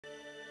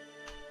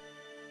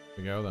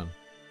We go then.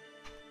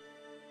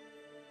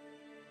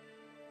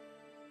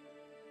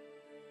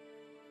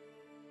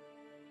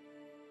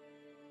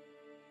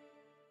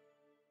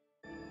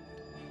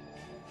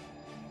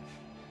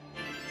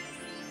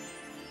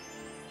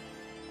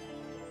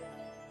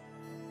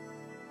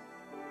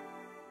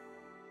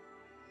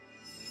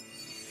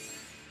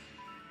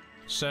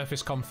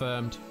 Surface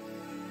confirmed.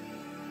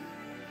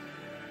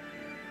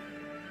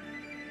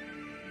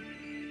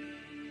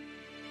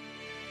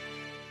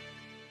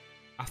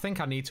 I think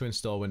I need to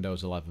install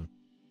Windows 11.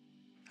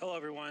 Hello,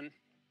 everyone.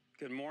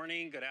 Good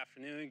morning, good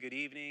afternoon, good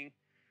evening,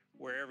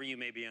 wherever you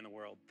may be in the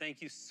world.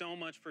 Thank you so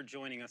much for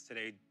joining us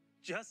today.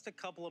 Just a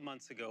couple of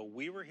months ago,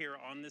 we were here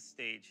on this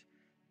stage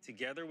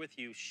together with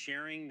you,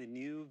 sharing the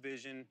new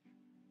vision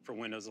for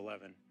Windows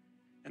 11.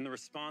 And the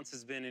response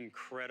has been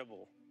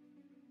incredible.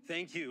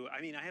 Thank you.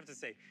 I mean, I have to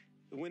say,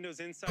 the Windows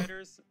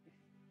insiders,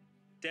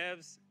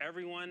 devs,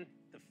 everyone,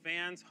 the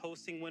fans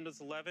hosting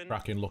Windows 11.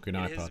 Cracking looking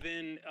iPad. It has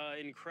been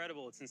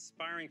incredible. It's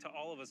inspiring to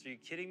all of us. Are you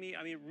kidding me?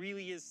 I mean, it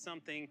really is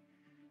something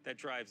that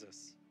drives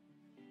us.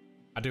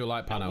 I do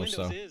like Panos,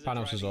 though.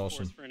 Panos is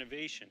awesome. For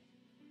innovation.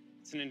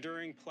 It's an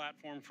enduring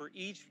platform for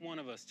each one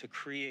of us to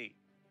create.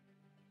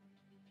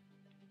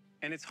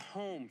 And it's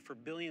home for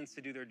billions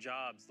to do their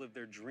jobs, live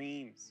their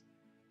dreams,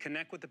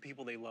 connect with the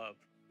people they love.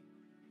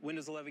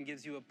 Windows 11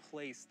 gives you a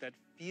place that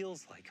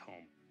feels like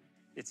home.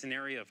 It's an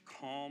area of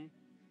calm,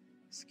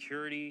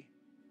 security,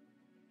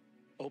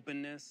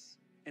 openness,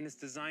 and it's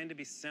designed to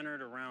be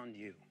centered around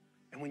you.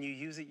 And when you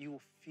use it, you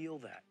will feel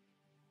that.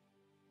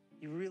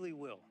 You really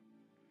will.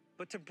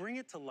 But to bring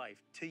it to life,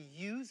 to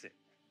use it,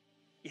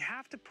 you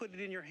have to put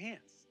it in your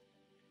hands.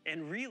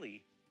 And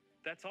really,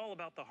 that's all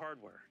about the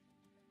hardware.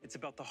 It's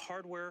about the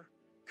hardware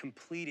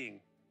completing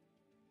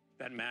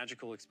that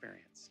magical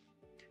experience.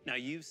 Now,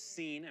 you've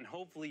seen, and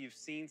hopefully you've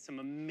seen, some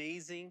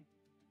amazing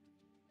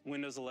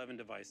Windows 11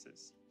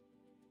 devices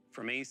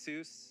from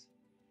Asus,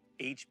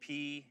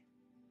 HP,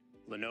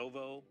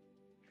 Lenovo,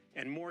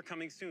 and more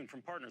coming soon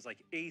from partners like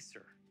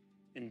Acer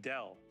and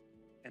Dell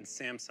and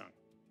Samsung.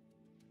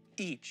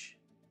 Each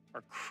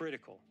are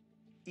critical,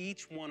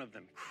 each one of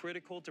them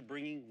critical to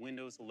bringing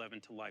Windows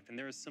 11 to life. And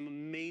there is some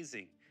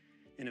amazing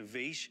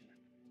innovation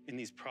in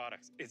these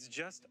products. It's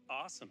just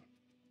awesome.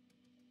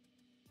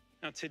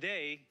 Now,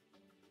 today,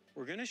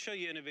 we're going to show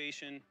you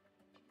innovation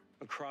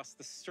across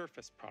the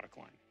Surface product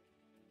line.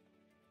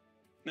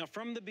 Now,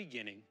 from the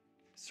beginning,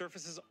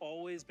 Surface has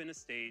always been a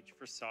stage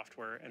for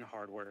software and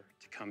hardware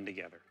to come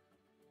together.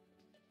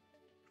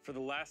 For the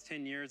last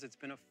 10 years, it's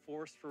been a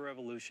force for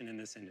revolution in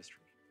this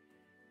industry,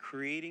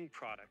 creating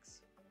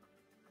products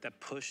that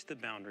push the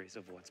boundaries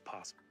of what's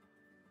possible.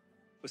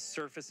 With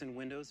Surface and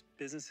Windows,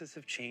 businesses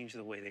have changed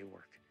the way they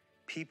work.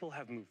 People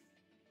have moved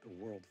the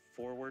world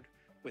forward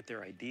with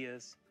their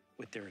ideas,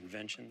 with their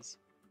inventions.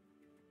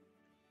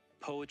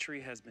 Poetry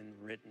has been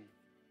written,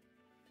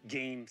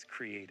 games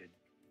created,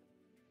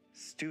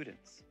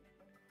 students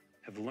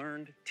have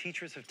learned,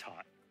 teachers have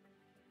taught.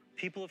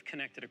 People have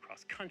connected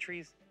across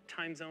countries,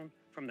 time zone,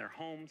 from their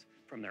homes,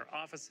 from their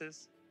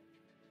offices.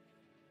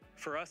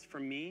 For us, for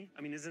me,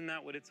 I mean, isn't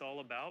that what it's all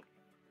about?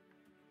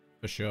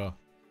 For sure.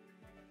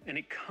 And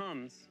it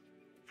comes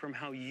from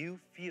how you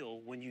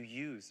feel when you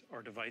use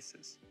our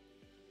devices.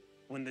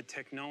 When the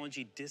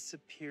technology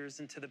disappears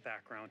into the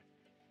background,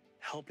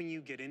 helping you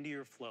get into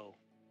your flow,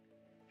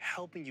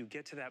 helping you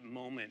get to that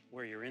moment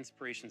where your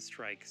inspiration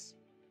strikes,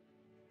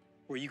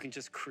 where you can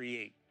just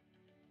create.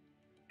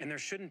 And there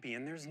shouldn't be,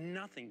 and there's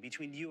nothing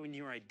between you and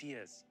your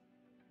ideas.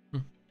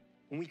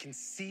 When we can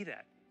see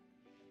that,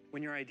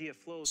 when your idea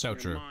flows through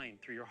your mind,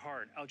 through your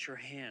heart, out your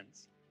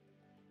hands,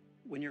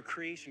 when your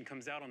creation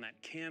comes out on that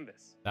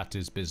canvas. That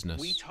is business.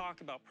 We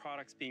talk about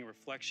products being a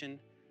reflection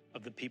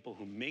of the people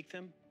who make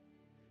them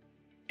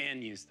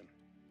and use them.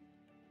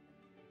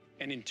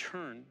 And in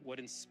turn, what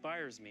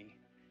inspires me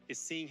is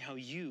seeing how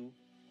you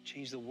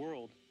change the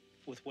world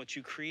with what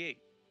you create.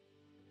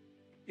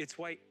 It's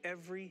why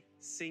every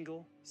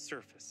single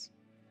Surface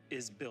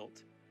is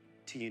built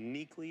to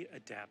uniquely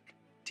adapt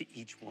to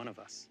each one of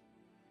us.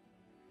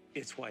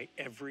 It's why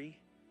every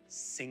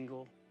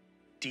single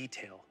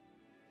detail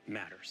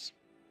matters.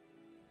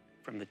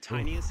 From the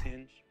tiniest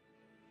hinge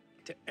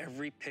to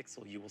every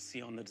pixel you will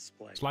see on the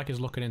display. It's like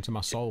he's looking into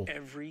my soul.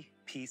 Every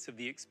piece of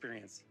the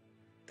experience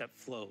that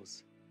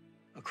flows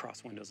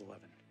across Windows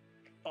 11.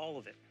 All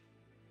of it.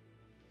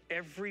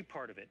 Every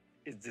part of it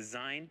is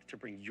designed to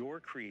bring your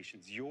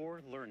creations,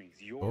 your learnings,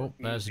 your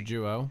there's a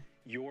duo.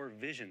 Your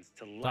visions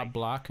to life. That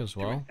black as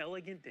well. An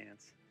elegant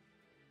dance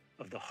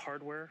of the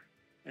hardware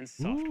and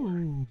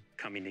software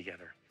coming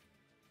together.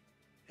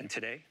 And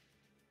today,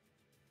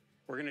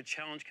 we're going to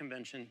challenge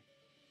convention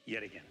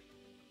yet again.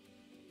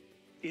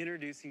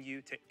 Introducing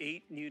you to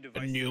 8 new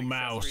devices a new and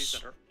mouse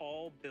accessories that are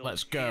all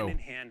built hand in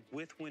hand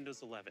with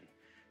Windows 11,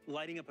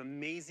 lighting up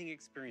amazing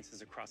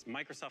experiences across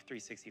Microsoft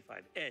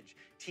 365, Edge,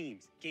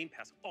 Teams, Game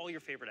Pass, all your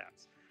favorite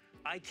apps.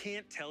 I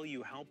can't tell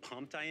you how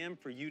pumped I am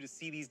for you to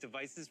see these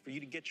devices, for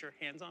you to get your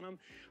hands on them.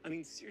 I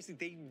mean, seriously,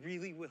 they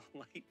really will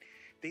light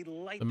They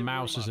light The the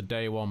mouse room is a up.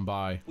 day one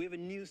buy. We have a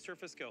new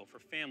Surface Go for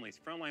families,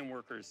 frontline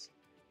workers,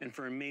 and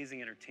for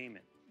amazing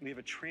entertainment. We have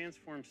a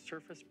transformed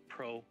Surface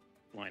Pro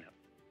lineup.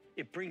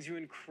 It brings you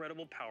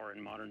incredible power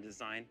and modern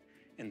design,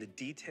 and the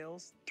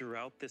details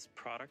throughout this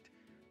product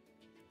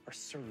are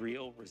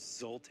surreal,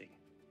 resulting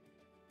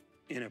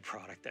in a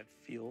product that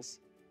feels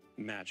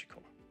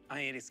magical. I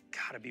mean, it's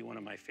gotta be one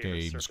of my favorite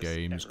Games, Surface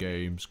games, ever made.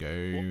 games,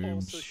 We'll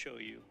also games. show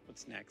you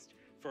what's next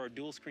for our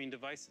dual screen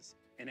devices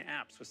and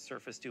apps with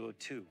Surface Duo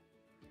 2.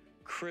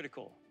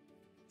 Critical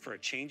for a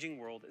changing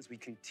world as we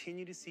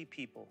continue to see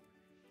people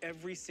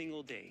every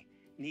single day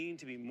needing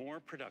to be more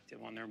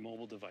productive on their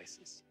mobile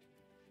devices.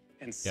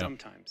 And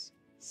sometimes,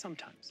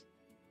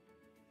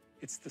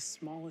 it's the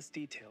smallest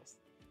details.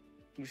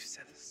 We've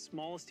said the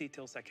smallest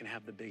details that can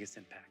have the biggest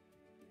impact.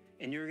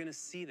 And you're gonna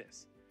see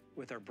this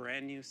with our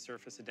brand new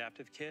Surface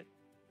Adaptive Kit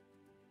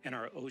and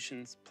our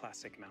Oceans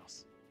plastic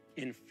mouse.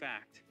 In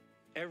fact,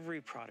 every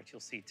product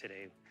you'll see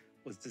today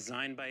was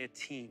designed by a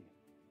team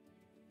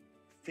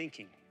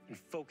thinking and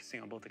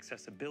focusing on both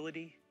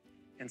accessibility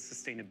and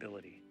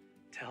sustainability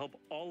to help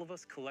all of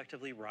us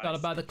collectively rise All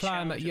about to the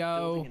climate, challenge of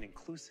yo. building an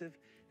inclusive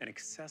and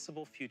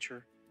accessible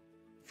future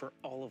for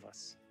all of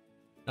us.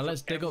 Now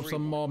let's dig up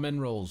some more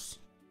minerals.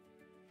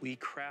 We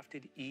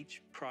crafted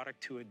each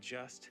product to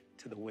adjust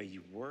to the way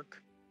you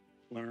work,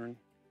 learn,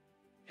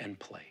 and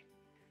play.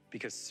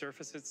 Because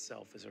Surface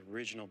itself is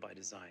original by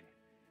design.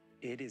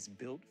 It is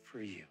built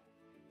for you.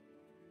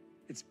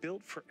 It's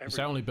built for everyone. It's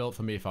only built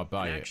for me if I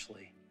buy And it.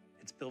 actually,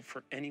 it's built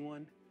for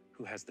anyone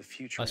who has the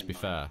future Let's in be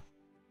mind. fair.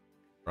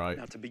 Right.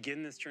 Now, to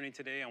begin this journey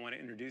today, I want to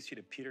introduce you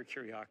to Peter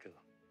Kiriakou.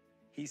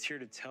 He's here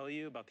to tell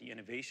you about the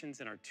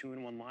innovations in our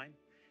 2-in-1 line.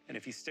 And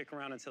if you stick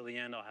around until the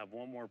end, I'll have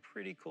one more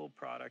pretty cool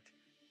product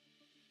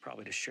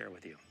probably to share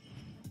with you.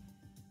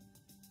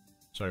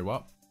 Sorry,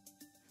 what?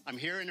 I'm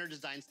here in our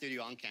design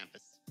studio on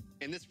campus.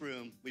 In this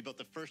room, we built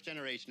the first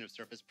generation of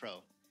Surface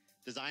Pro,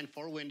 designed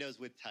for Windows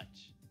with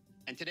touch.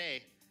 And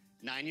today,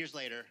 9 years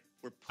later,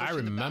 we're pushing I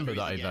remember the boundaries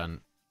that again.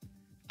 event.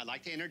 I'd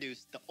like to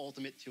introduce the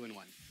ultimate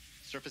 2-in-1,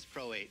 Surface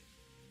Pro 8.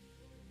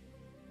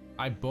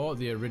 I bought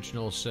the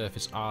original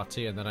Surface RT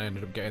and then I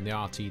ended up getting the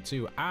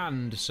RT2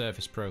 and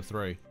Surface Pro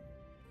 3.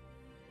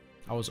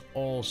 I was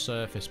all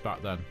Surface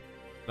back then.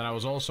 Then I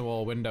was also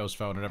all Windows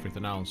Phone and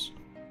everything else.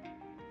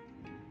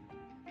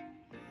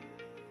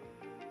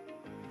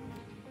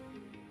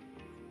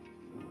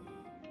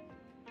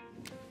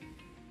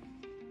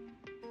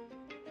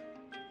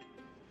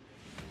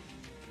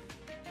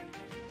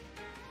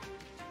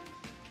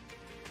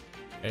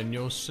 In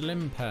your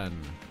Slim Pen.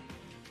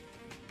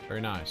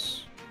 Very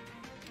nice.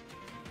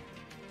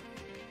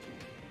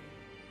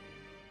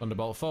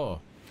 Thunderbolt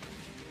 4.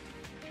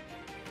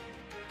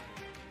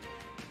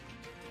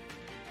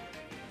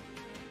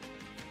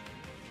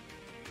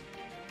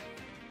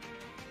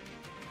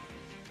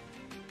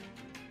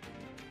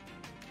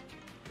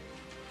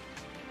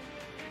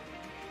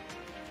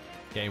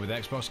 Game with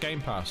Xbox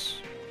Game Pass.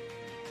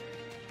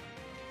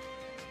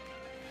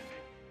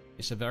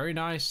 It's a very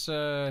nice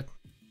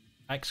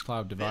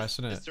xCloud device,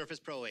 isn't This is it? the Surface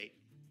Pro 8,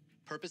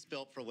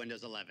 purpose-built for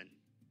Windows 11.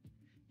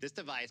 This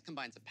device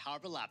combines the power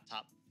of a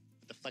laptop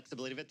with the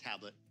flexibility of a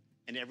tablet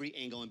and every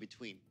angle in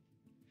between.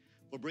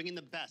 We're bringing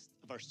the best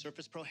of our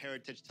Surface Pro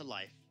heritage to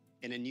life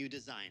in a new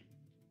design,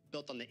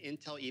 built on the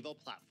Intel Evo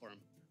platform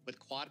with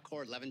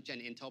quad-core 11th gen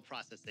Intel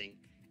processing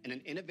and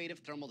an innovative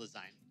thermal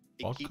design.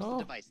 It keeps the Quad-core?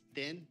 device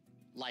thin,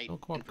 light, Oh,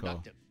 and quad-core.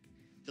 productive,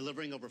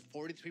 delivering over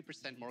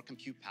 43% more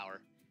compute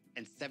power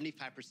and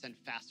 75%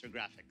 faster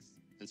graphics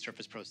than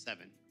Surface Pro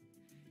 7.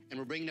 And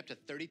we're bringing up to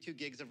 32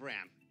 gigs of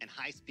RAM and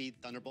high-speed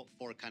Thunderbolt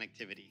 4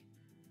 connectivity.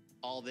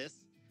 All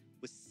this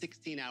with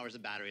 16 hours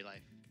of battery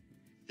life.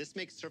 This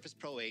makes Surface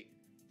Pro 8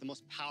 the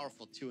most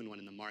powerful 2-in-1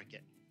 in the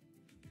market.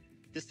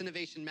 This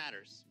innovation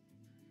matters.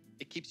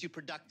 It keeps you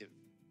productive.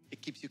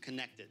 It keeps you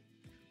connected.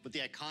 With the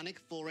iconic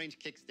full-range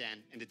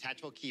kickstand and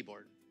detachable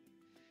keyboard,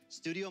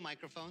 studio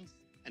microphones,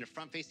 and a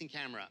front-facing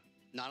camera,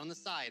 not on the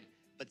side,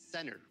 but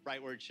centered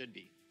right where it should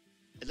be.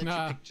 It lets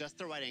you pick just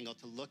the right angle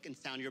to look and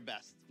sound your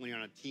best when you're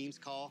on a Teams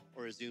call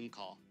or a Zoom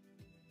call.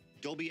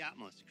 Dolby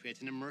Atmos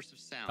creates an immersive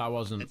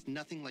sound that's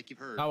nothing like you've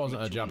heard. That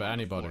wasn't a from jab at 2-in-1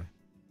 anybody. before.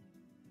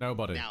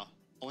 Nobody. Now,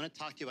 I want to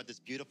talk to you about this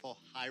beautiful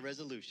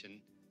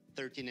high-resolution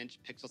 13-inch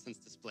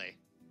PixelSense display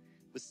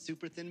with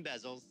super thin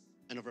bezels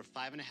and over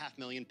 5.5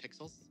 million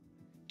pixels,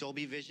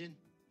 Dolby Vision,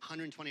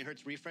 120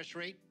 hertz refresh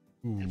rate,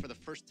 and for the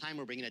first time,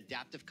 we're bringing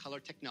adaptive color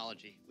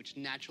technology, which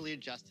naturally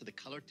adjusts to the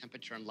color,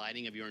 temperature, and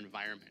lighting of your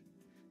environment.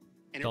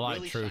 And it The light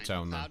really True shines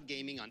Tone, in though. cloud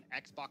gaming on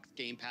Xbox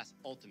Game Pass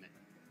Ultimate.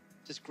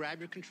 Just grab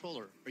your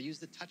controller or use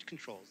the touch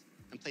controls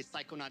and play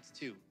Psychonauts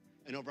 2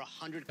 and over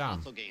 100 Damn.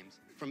 console games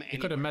from anywhere. You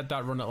could have made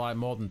that run at like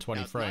more than 20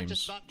 Now, it's not frames.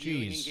 just about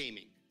viewing and Jeez.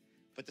 gaming,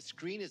 but the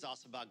screen is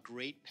also about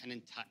great pen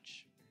and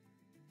touch.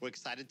 We're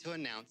excited to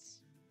announce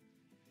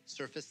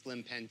Surface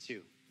Slim Pen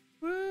 2.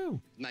 Woo!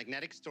 With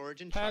magnetic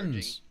storage and charging,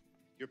 Pens.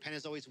 your pen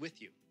is always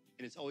with you,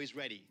 and it's always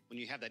ready when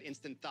you have that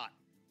instant thought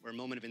or a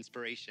moment of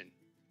inspiration.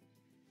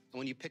 And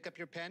when you pick up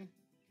your pen,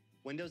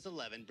 Windows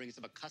 11 brings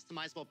up a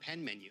customizable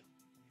pen menu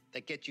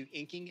that get you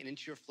inking and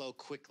into your flow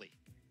quickly.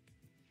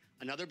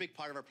 Another big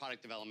part of our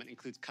product development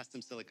includes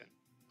custom silicon,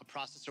 a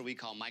processor we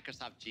call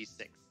Microsoft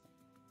G6.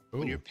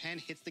 When your pen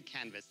hits the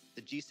canvas,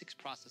 the G6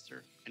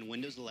 processor and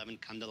Windows 11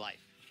 come to life.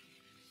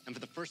 And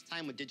for the first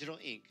time with digital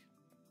ink,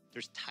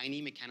 there's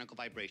tiny mechanical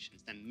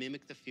vibrations that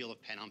mimic the feel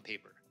of pen on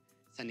paper,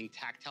 sending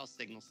tactile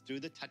signals through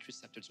the touch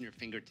receptors in your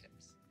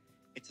fingertips.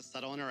 It's a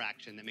subtle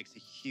interaction that makes a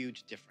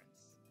huge difference.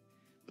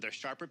 With our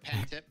sharper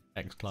pen tip,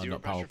 zero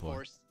pressure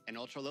force, and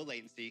ultra-low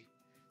latency,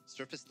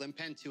 Surface Slim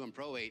Pen 2 and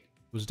Pro 8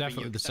 was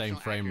definitely the same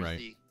frame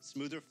rate,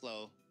 smoother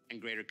flow,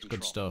 and greater control.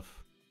 Good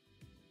stuff.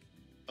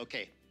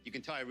 Okay, you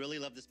can tell I really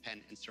love this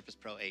pen and Surface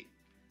Pro 8.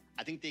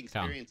 I think the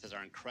experiences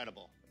are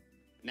incredible.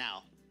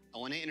 Now, I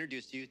want to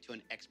introduce you to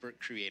an expert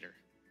creator.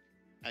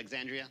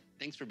 Alexandria,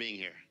 thanks for being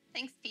here.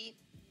 Thanks, Pete.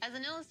 As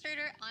an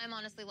illustrator, I'm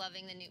honestly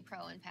loving the new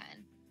Pro and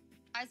Pen.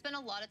 I spend a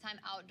lot of time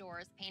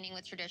outdoors painting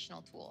with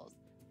traditional tools,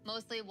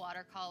 mostly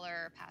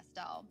watercolor or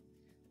pastel,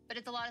 but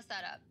it's a lot of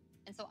setup.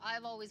 And so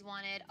I've always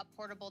wanted a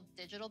portable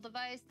digital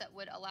device that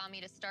would allow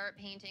me to start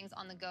paintings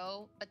on the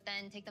go, but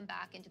then take them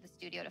back into the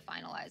studio to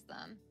finalize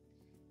them.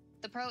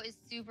 The Pro is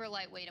super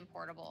lightweight and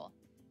portable.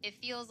 It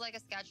feels like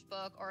a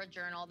sketchbook or a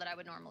journal that I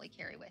would normally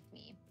carry with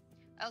me.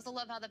 I also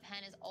love how the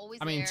pen is always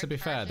there. I mean, to be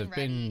fair, they've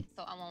been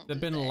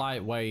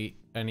lightweight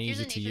and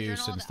easy to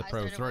use since the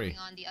Pro 3.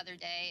 On the other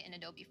day in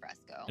Adobe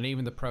Fresco. And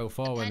even the Pro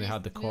 4 when they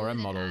had the Core M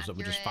models that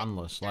were just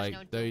fanless,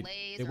 like they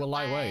were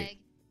lightweight.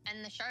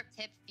 And the sharp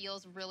tip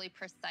feels really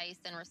precise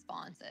and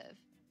responsive.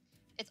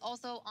 It's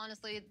also,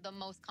 honestly, the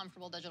most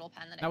comfortable digital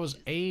pen that I've used. That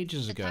was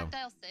ages ago. The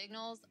tactile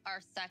signals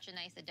are such a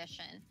nice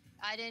addition.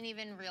 I didn't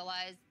even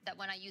realize that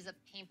when I use a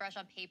paintbrush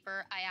on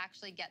paper, I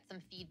actually get some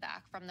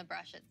feedback from the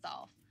brush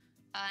itself.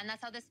 And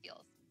that's how this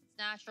feels. It's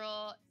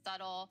natural,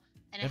 subtle,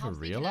 and it helps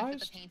me connect with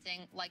the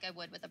painting like I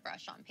would with a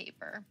brush on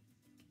paper.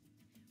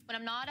 When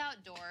I'm not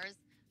outdoors,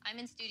 I'm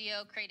in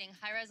studio creating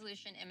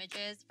high-resolution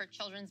images for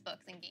children's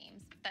books and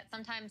games that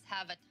sometimes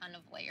have a ton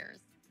of layers.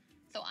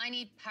 So I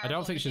need powerful I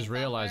don't think she's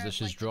realized that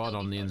she's drawn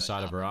on the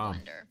inside of her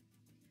arm.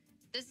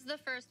 This is the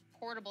first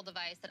portable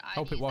device that I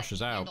hope it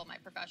washes out. Handle my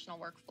professional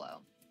workflow.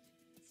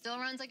 It still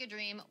runs like a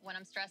dream when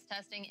I'm stress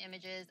testing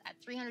images at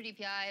 300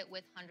 DPI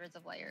with hundreds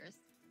of layers.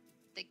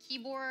 The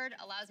keyboard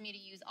allows me to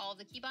use all of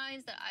the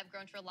keybinds that I've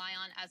grown to rely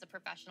on as a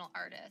professional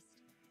artist.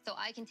 So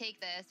I can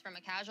take this from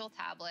a casual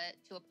tablet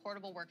to a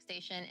portable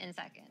workstation in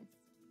seconds.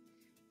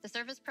 The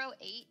Surface Pro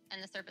 8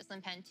 and the Surface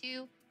Slim Pen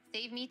 2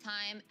 save me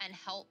time and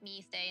help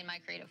me stay in my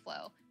creative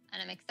flow.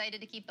 And I'm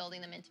excited to keep building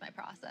them into my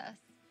process.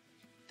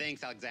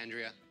 Thanks,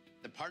 Alexandria.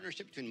 The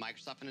partnership between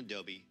Microsoft and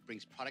Adobe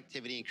brings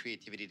productivity and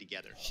creativity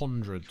together.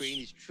 Hundreds. Creating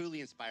these truly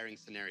inspiring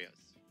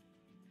scenarios.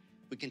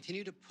 We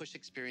continue to push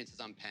experiences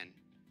on Pen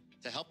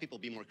to help people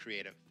be more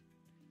creative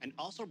and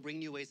also bring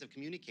new ways of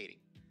communicating,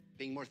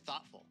 being more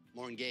thoughtful,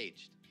 more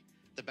engaged.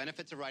 The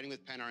benefits of writing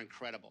with Pen are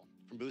incredible,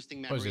 from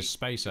boosting memory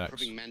to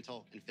improving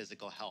mental and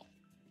physical health.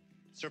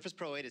 Surface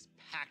Pro 8 is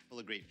packed full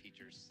of great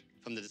features,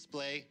 from the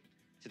display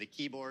to the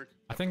keyboard.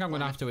 I think I'm going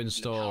to have to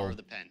install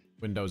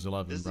Windows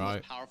 11, this is right? the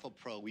most powerful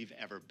Pro we've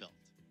ever built.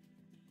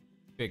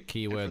 Big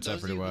keywords everywhere. For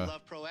those of you who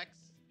love Pro X,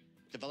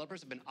 developers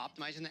have been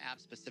optimizing the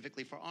app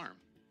specifically for ARM.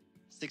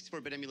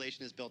 64-bit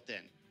emulation is built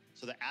in,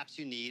 so the apps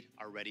you need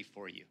are ready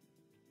for you.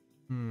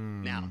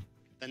 Now,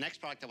 the next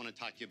product I want to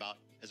talk to you about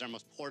is our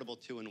most portable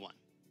 2-in-1.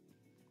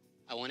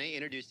 I want to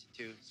introduce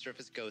you to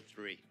Surface Go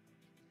 3.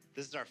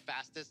 This is our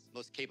fastest,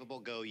 most capable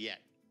Go yet.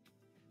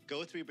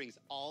 Go 3 brings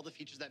all the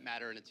features that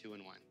matter in a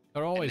 2-in-1.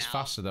 They're always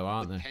faster though,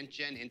 aren't they? 10th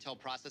gen Intel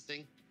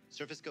processing,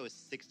 Surface Go is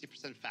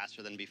 60%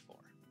 faster than before.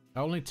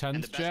 Only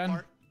 10th gen?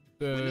 Part,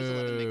 Windows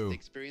 11 makes the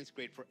experience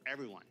great for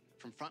everyone,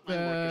 from frontline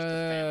workers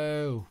to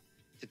families.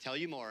 To tell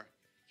you more,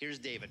 here's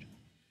David.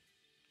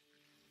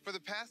 For the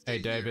past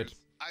 8 years,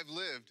 I've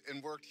lived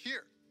and worked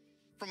here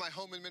from my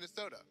home in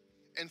Minnesota.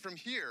 And from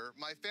here,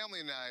 my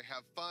family and I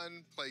have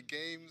fun, play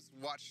games,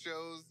 watch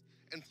shows,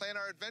 and plan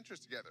our adventures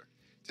together.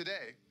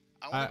 Today,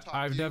 I want to talk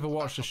I've never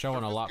watched a show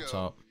on a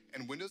laptop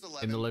and Windows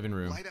 11 in the living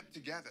room. light up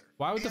together.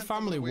 Why would the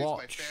family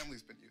watch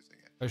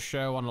a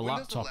show on a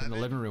laptop in the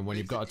living room when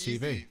you've got a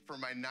TV? For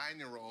my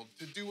 9-year-old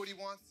to do what he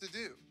wants to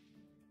do.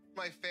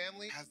 My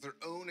family has their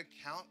own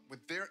account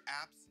with their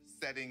apps,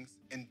 settings,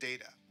 and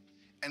data.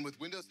 And with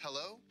Windows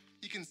Hello,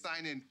 he can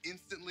sign in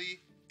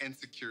instantly and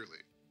securely.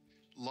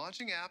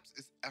 Launching apps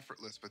is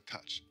effortless with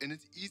touch, and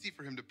it's easy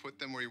for him to put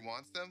them where he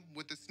wants them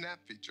with the Snap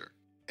feature.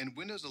 And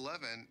Windows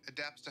 11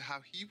 adapts to how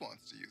he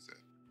wants to use it.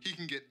 He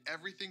can get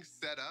everything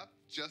set up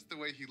just the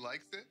way he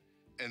likes it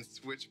and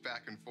switch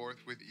back and forth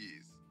with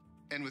ease.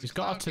 And with he's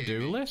got a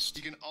to-do list.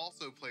 He can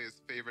also play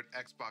his favorite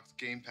Xbox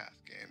Game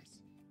Pass games.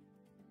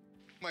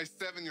 My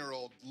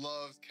 7-year-old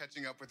loves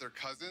catching up with her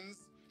cousins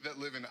that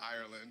live in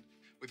Ireland.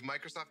 With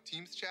Microsoft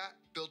Teams chat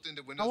built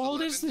into Windows 11, how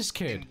old is this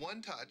kid? In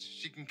one touch,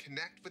 she can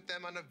connect with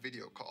them on a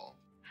video call.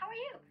 How are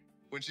you?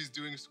 When she's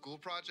doing school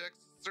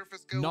projects,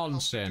 Surface Go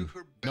helps her do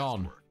her best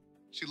work.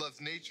 She loves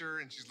nature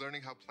and she's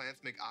learning how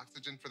plants make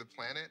oxygen for the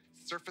planet.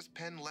 Surface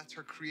Pen lets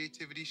her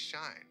creativity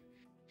shine.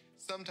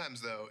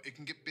 Sometimes, though, it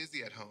can get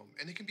busy at home,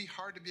 and it can be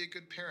hard to be a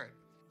good parent.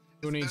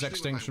 Who needs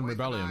especially when my Extinction wife and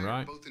Rebellion, I are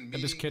right? both in Get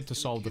this meetings kid to and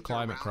solve the kids are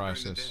climate around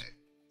during the crisis. day.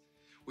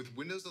 With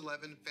Windows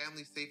 11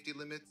 family safety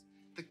limits,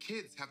 the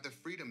kids have the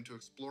freedom to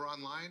explore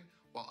online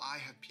while I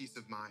have peace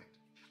of mind.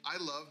 I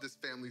love this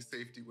family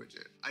safety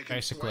widget. I can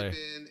Basically, swipe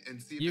in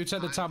and see if you it's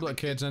take the time for tablet,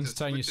 kids, to entertain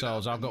switch it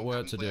yourselves. up I've got and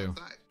work to play do.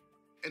 outside.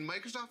 And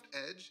Microsoft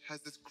Edge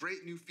has this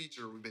great new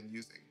feature we've been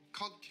using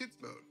called Kids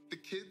Mode. The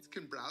kids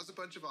can browse a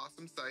bunch of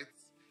awesome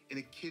sites in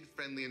a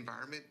kid-friendly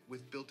environment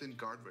with built-in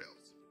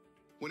guardrails.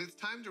 When it's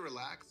time to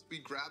relax, we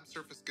grab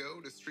Surface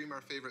Go to stream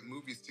our favorite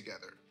movies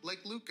together, like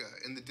Luca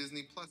in the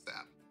Disney Plus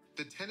app.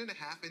 The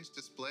 10.5-inch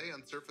display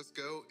on Surface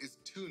Go is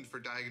tuned for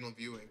diagonal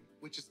viewing,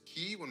 which is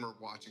key when we're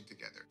watching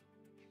together.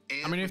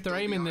 And I mean, if with they're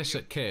Dolby aiming this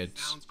Audio, at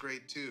kids, sounds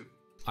great too.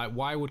 like,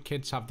 why would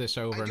kids have this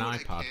over I an do what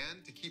iPad, I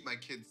can to keep my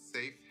kids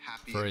safe,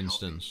 happy, for and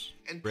instance?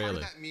 healthy. And part Really?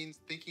 of that means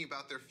thinking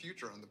about their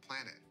future on the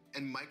planet.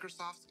 And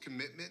Microsoft's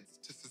commitments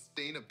to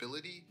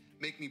sustainability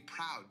make me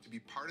proud to be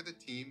part of the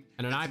team.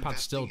 And an that's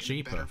iPad's still investing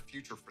in a cheaper. better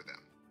future for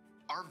them.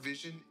 Our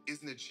vision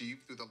isn't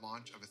achieved through the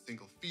launch of a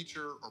single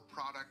feature or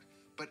product,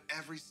 but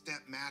every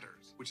step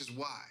matters, which is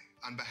why,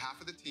 on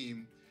behalf of the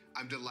team,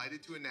 I'm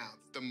delighted to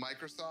announce the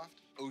Microsoft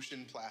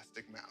Ocean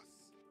Plastic Mouse.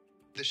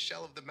 The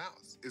shell of the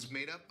mouse is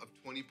made up of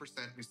 20%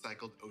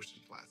 recycled ocean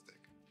plastic.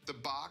 The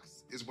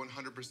box is 100%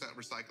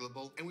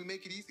 recyclable, and we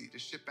make it easy to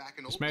ship back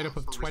an old It's made up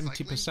mouse of for recycling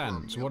through our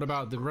 20%. So what mail-back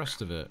about the program.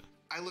 rest of it?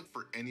 I look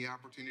for any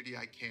opportunity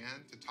I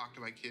can to talk to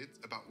my kids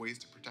about ways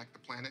to protect the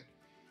planet,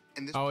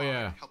 and this Oh, product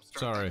yeah. helps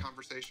start Sorry. that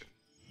conversation.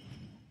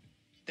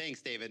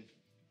 Thanks, David.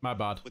 My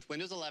bad. With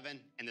Windows 11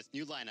 and this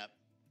new lineup,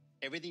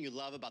 everything you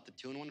love about the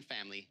 2-in-1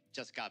 family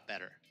just got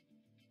better.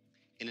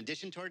 In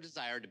addition to our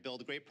desire to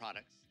build great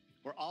products,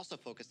 we're also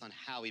focused on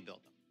how we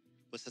build them,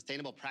 with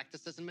sustainable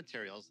practices and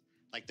materials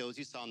like those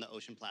you saw in the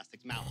Ocean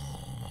Plastics mouse.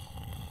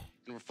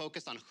 And we're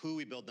focused on who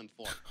we build them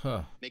for,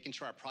 Huh. making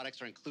sure our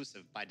products are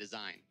inclusive by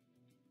design.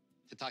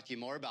 To talk to you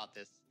more about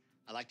this,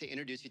 I'd like to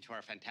introduce you to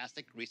our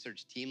fantastic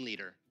research team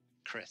leader,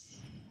 Chris.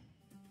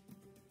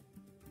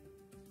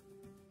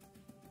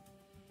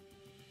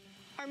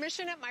 Our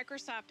mission at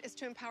Microsoft is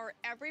to empower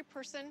every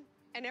person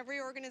and every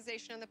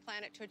organization on the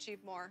planet to achieve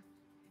more.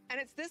 And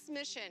it's this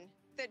mission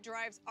that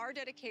drives our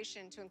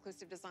dedication to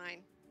inclusive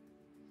design.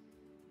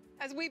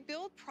 As we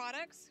build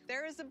products,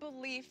 there is a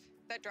belief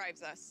that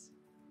drives us.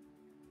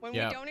 When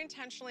Yeah. we don't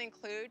intentionally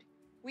include,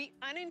 we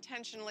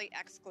unintentionally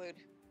exclude.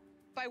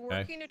 By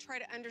working to try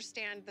to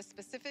understand the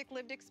specific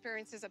lived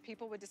experiences of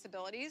people with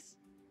disabilities,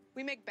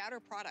 we make better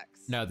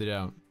products. No, they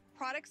don't.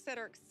 Products that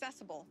are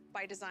accessible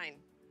by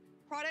design.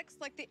 Products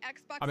like the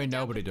Xbox I mean,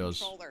 nobody Adaptive does.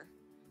 Controller,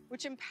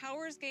 which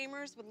empowers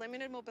gamers with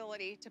limited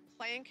mobility to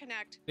play and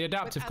connect. The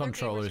adaptive with other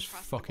controller gamers is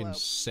across the fucking globe.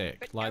 sick.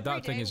 But Like, every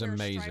that thing day is we're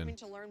amazing. striving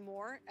to learn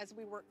more as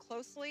we work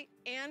closely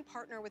and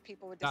partner with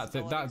people with That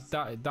disabilities.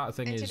 that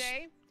thing And is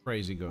today,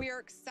 crazy good. we are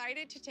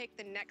excited to take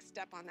the next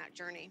step on that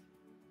journey.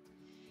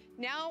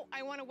 Now,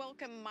 I want to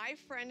welcome my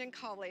friend and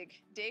colleague,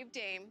 Dave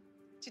Dame,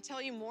 to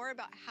tell you more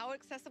about how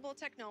accessible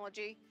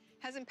technology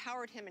has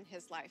empowered him in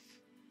his life.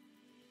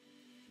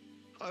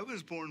 I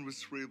was born with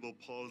cerebral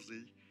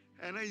palsy,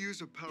 and I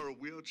use a power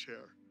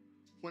wheelchair.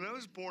 When I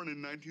was born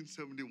in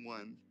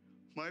 1971,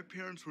 my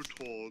parents were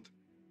told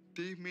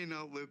Dave may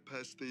not live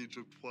past the age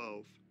of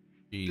 12.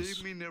 Jeez.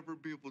 Dave may never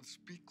be able to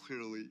speak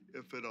clearly,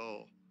 if at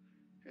all.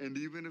 And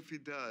even if he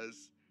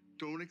does,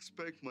 don't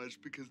expect much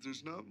because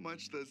there's not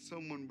much that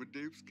someone with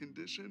Dave's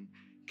condition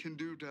can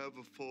do to have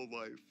a full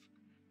life.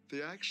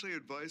 They actually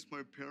advised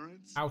my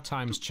parents How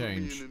times to put me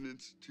change. in an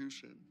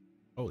institution.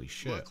 Holy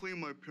shit. Luckily,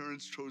 my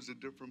parents chose a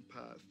different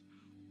path.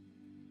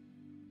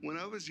 When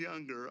I was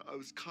younger, I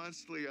was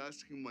constantly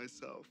asking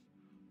myself,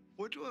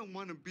 what do I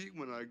want to be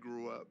when I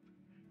grew up?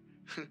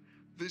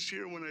 This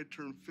year, when I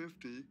turned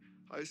 50,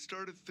 I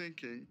started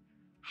thinking,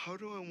 how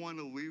do I want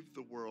to leave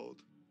the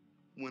world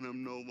when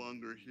I'm no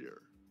longer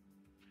here?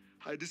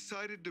 I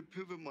decided to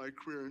pivot my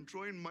career and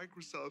join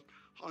Microsoft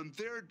on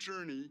their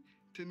journey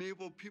to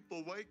enable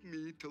people like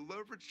me to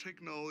leverage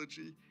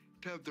technology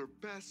to have their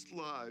best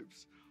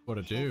lives. What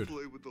a dude.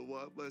 Hopefully with a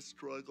lot less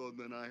struggle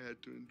than I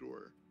had to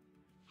endure.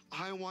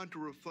 I want to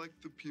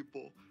reflect the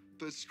people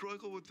that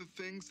struggle with the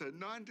things that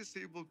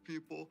non-disabled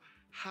people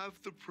have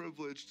the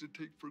privilege to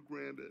take for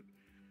granted,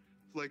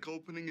 like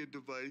opening a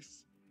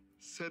device,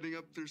 setting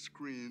up their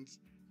screens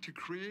to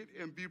create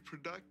and be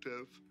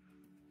productive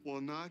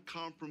while not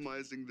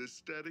compromising the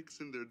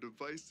aesthetics in their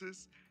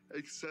devices,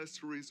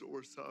 accessories,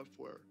 or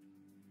software.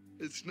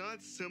 It's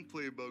not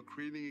simply about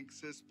creating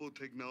accessible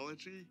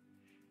technology.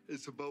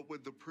 It's about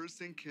what the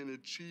person can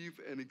achieve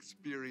and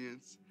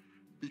experience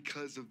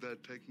because of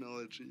that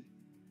technology.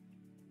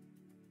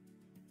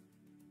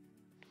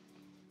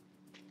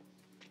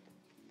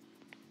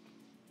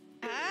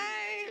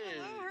 Hi,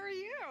 hello, how are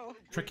you?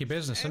 Tricky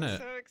business, I'm isn't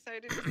it? so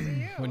excited to see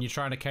you. When you're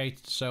trying to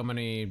cater to so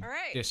many All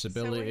right,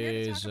 disabilities so we're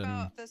here to talk and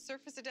about the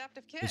Surface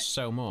Adaptive Kit. there's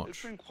so It's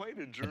much. been quite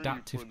a journey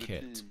Adaptive for the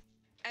kit. team.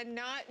 And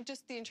not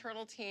just the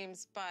internal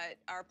teams, but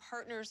our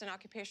partners and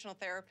occupational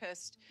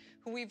therapists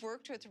who we've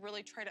worked with to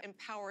really try to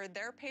empower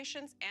their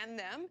patients and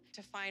them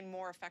to find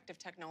more effective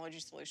technology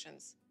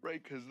solutions.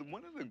 Right, because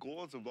one of the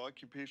goals of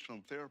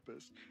occupational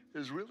therapists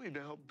is really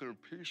to help their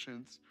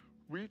patients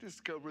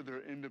rediscover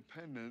their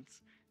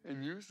independence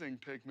in using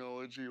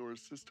technology or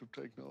assistive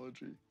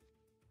technology.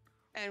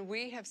 And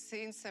we have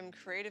seen some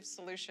creative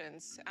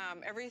solutions,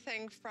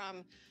 everything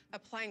from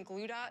applying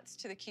glue dots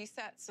to the key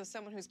set so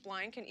someone who's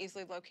blind can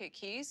easily locate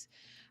keys,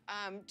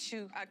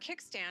 to a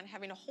kickstand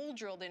having a hole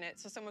drilled in it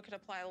so someone could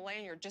apply a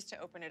lanyard just to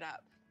open it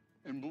up.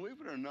 And believe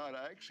it or not,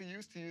 I actually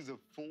used to use a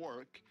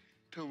fork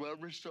to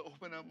leverage to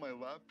open up my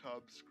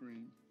laptop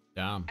screen.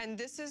 Damn. And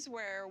this is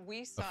where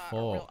we saw a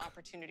fork. real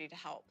opportunity to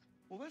help.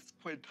 Well, let's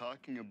quit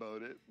talking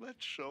about it.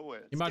 Let's show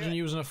it. Imagine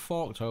using a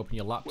fork to open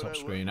your laptop What I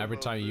screen. love Every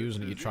about time you're this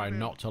using it, you is try even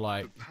not to,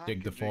 like, the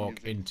dig the packaging fork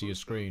is into your inclusive.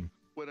 screen.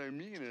 What I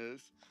mean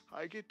is,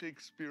 I get to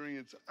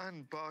experience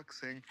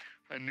unboxing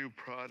a new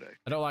product.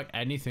 I don't like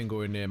anything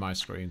going near my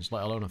screens,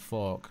 let alone a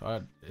fork.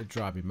 It'd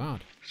drive me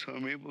mad. So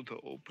I'm able to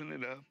open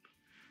it up.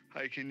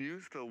 I can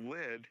use the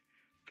lid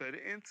that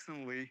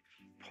instantly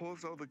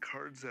pulls all the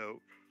cards out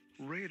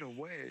right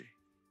away.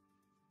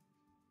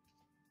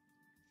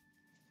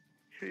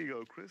 Here you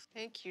go, Chris.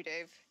 Thank you,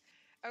 Dave.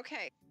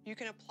 Okay, you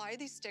can apply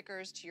these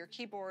stickers to your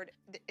keyboard.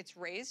 It's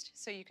raised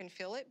so you can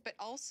feel it, but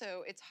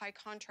also it's high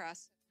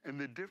contrast. And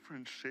the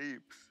different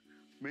shapes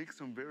makes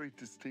them very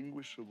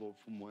distinguishable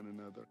from one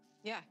another.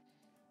 Yeah,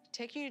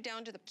 taking you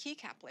down to the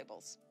keycap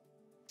labels.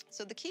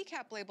 So the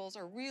keycap labels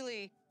are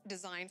really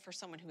designed for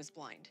someone who is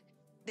blind.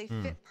 They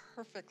fit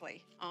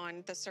perfectly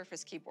on the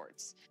Surface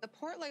keyboards. The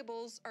port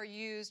labels are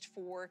used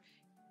for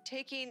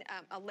taking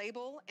a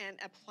label and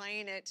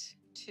applying it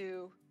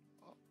to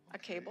a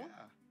cable,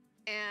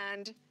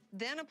 and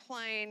then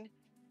applying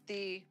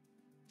the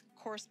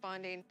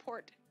corresponding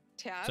port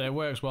tab. So it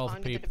works well for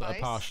onto the people that are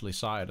device, partially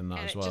sighted and that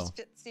and as it well. just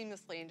fits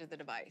seamlessly into the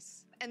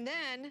device. And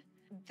then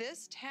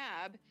this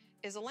tab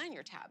is a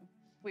lanyard tab.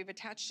 We've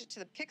attached it to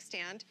the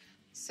kickstand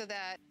so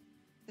that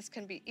this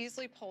can be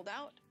easily pulled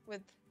out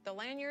with the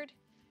lanyard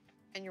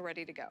and you're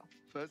ready to go.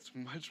 That's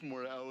much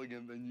more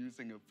elegant than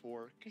using a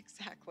fork.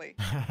 Exactly.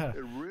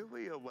 It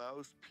really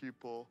allows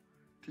people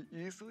to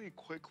easily,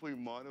 quickly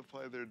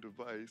modify their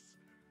device,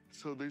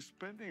 so they're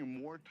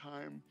spending more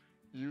time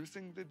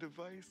using the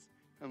device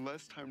and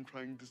less time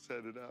trying to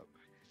set it up.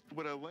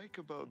 What I like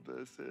about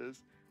this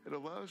is it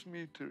allows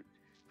me to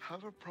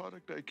have a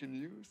product I can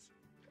use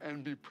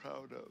and be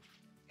proud of.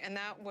 And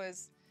that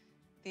was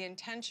the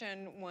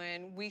intention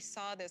when we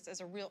saw this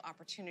as a real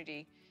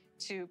opportunity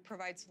to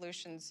provide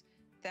solutions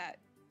that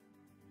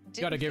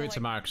You gotta give feel it to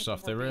like Microsoft.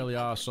 people They were being really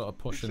are covered. sort of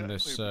pushing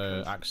this Exactly,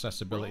 because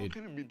accessibility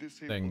we're all gonna be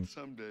disabled thing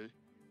someday.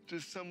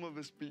 Just some of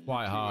us beat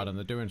quite you to hard, it. and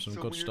they're doing some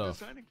So good when you're stuff.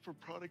 designing for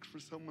products for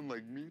someone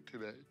like me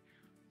today,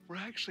 we're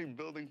actually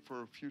building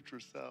for our future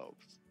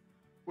selves.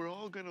 We're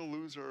all gonna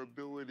lose our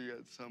ability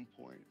at some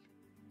point.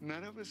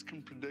 None of us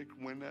can predict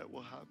when that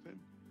will happen,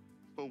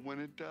 but when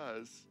it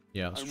does,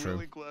 Yeah, that's I'm true.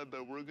 really glad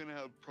that we're gonna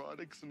have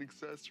products and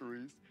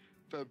accessories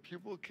that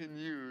people can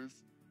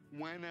use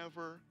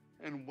whenever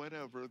and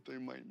whatever they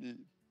might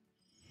need.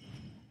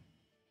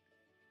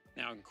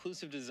 Now,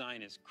 inclusive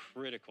design is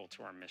critical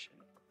to our mission.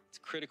 It's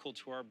critical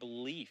to our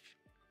belief.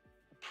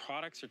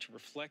 Products are to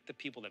reflect the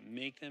people that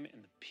make them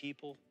and the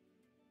people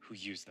who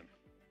use them.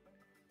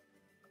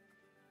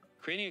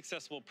 Creating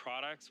accessible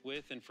products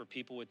with and for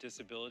people with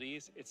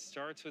disabilities, it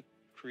starts with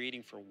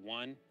creating for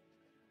one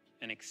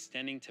and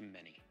extending to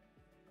many.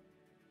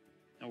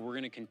 Now, we're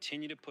going to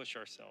continue to push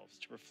ourselves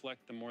to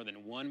reflect the more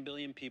than 1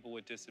 billion people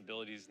with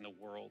disabilities in the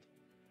world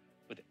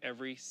with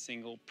every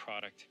single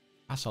product.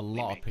 That's a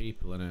lot of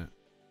people, isn't it?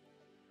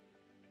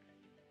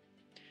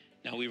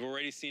 Now, we've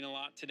already seen a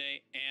lot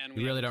today, and You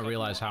we really have a don't couple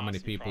realize more how many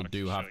awesome people products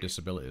do to have show you.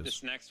 disabilities.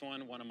 This next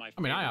one of my favorites.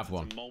 I mean, I have It's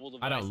one. a mobile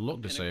I don't device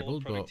look with pinnacle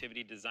disabled, but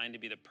productivity designed to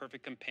be the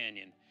perfect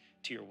companion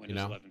to your Windows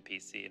know, 11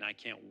 PC, and I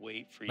can't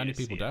wait for you many to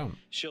see people it. don't.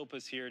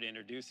 Shilpa's here to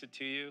introduce it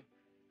to you.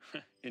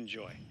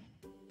 Enjoy.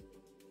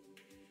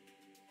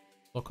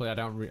 Luckily, I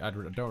don't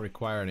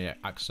require any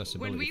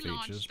accessibility When we features,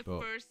 launched the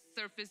but first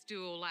Surface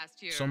Duo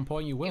last year, at some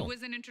point you will. it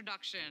was an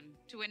introduction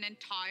to an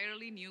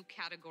entirely new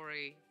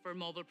category for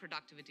mobile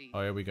productivity.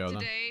 Oh, here we go then.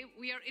 Today,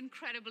 we are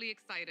incredibly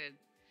excited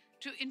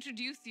to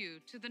introduce you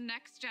to the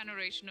next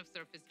generation of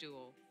Surface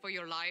Duo for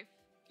your life,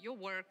 your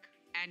work,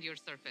 and your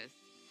Surface.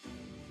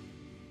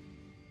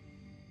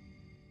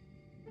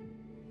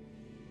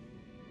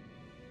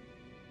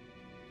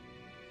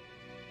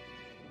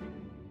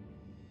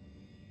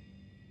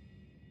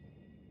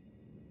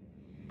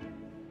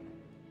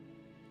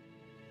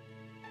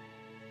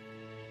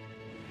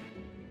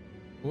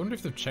 I wonder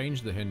if they've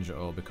changed the hinge at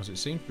all, because it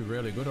seems to be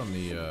really good on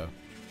the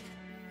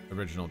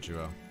original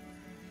Duo.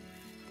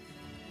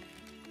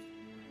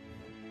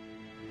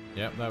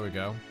 Yep, there we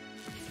go.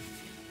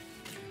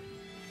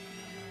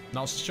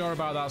 Not so sure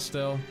about that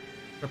still.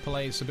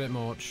 888's a bit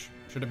much.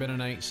 Should have been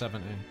an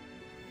 870.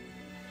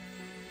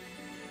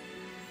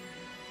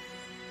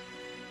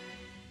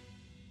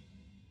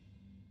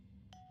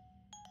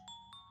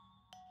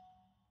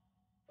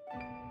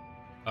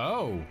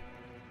 Oh.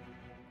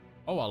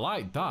 Oh, I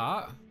like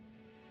that.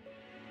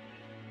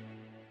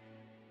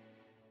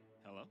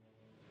 Hello?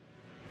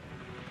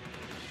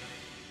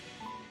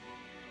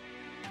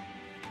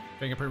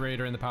 Fingerprint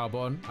reader in the power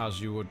button,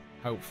 as you would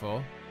hope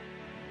for.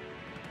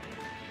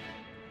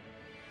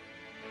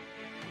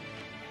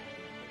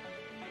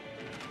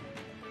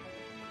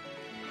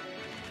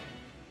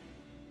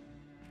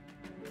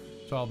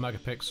 "12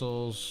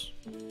 megapixels,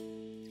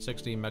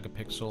 16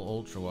 megapixel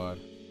ultra wide."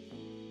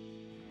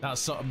 That's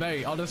sort of,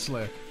 mate,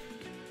 honestly.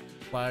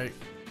 Like,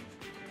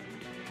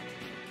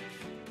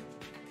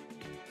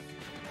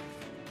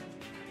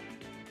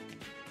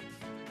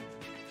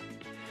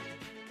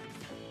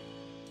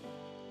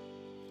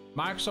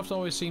 Microsoft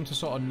always seemed to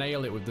sort of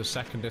nail it with the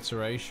second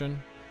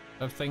iteration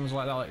of things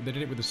like that. Like, they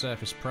did it with the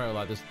Surface Pro.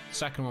 Like, the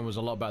second one was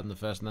a lot better than the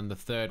first, and then the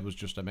third was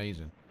just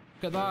amazing.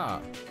 Look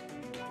at that.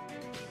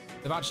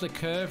 They've actually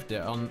curved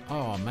it on...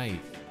 Oh, mate.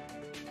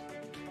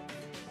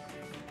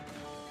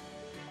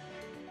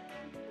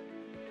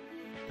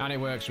 And it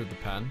works with the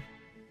pen.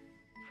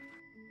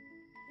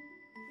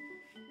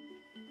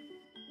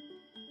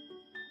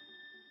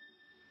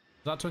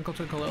 Is that Twinkle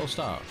Twinkle Little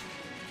Star?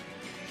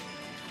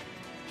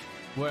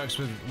 Works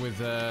with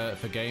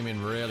for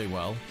gaming really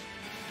well.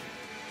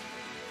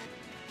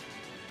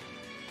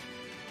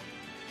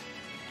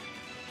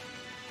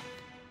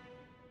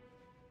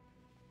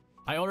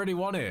 I already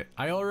want it.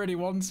 I already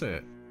want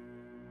it.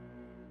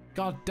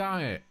 God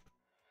damn it.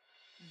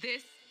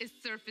 This is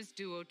Surface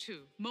Duo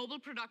 2. Mobile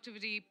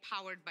productivity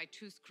powered by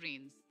 2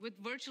 screens. With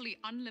virtually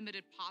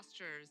unlimited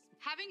postures,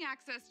 having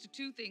access to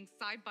 2 things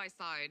side by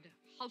side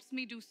helps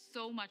me do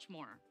so much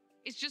more.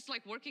 It's just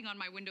like working on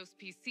my Windows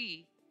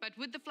PC, but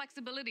with the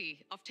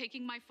flexibility of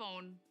taking my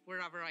phone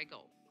wherever I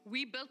go.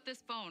 We built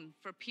this phone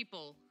for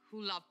people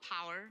who love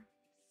power,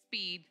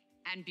 speed,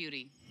 and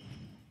beauty.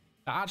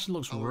 It actually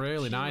looks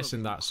really nice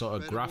in that sort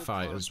of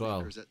graphite as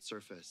well. At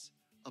Surface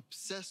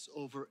obsess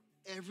over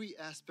every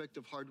aspect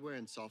of hardware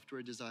and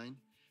software design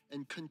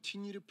and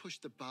continue to push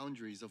the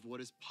boundaries of what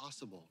is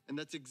possible. And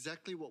that's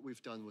exactly what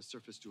we've done with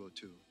Surface Duo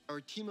 2. Our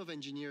team of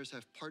engineers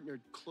have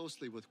partnered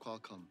closely with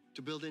Qualcomm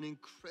to build an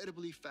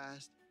incredibly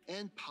fast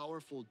and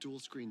powerful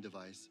dual-screen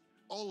device.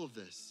 All of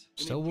this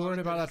still worried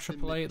about that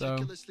 888 though.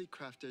 Meticulously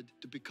crafted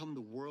to become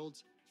the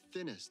world's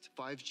thinnest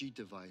 5G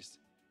device.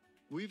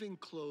 We've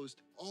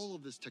enclosed all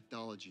of this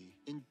technology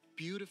in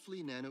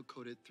beautifully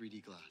nano-coated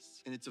 3D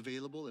glass, and it's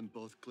available in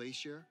both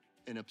Glacier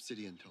and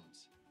Obsidian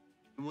tones.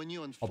 And when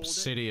you unfold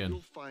it,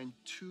 you'll find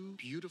 2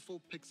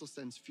 beautiful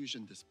PixelSense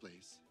Fusion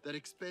displays that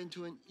expand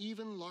to an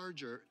even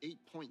larger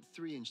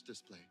 8.3-inch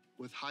display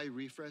with high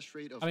refresh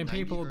rate of 90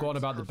 people are going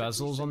about the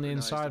bezels on the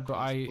inside, but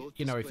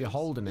you know, if you're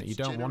holding it, you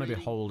don't want to be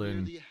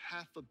holding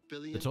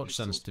the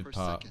touch-sensitive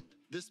part.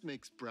 This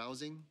makes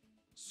browsing,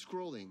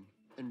 scrolling,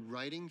 and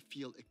writing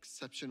feel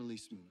exceptionally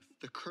smooth.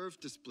 The curved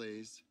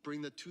displays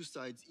bring the 2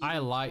 sides even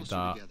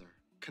closer together,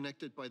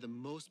 connected by the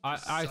most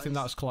I think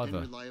that's clever.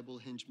 and reliable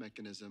hinge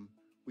mechanism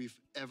we've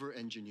ever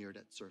engineered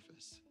at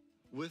Surface.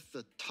 With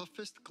the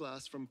toughest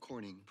glass from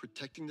Corning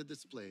protecting the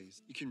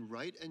displays, you can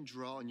write and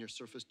draw on your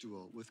Surface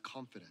Duo with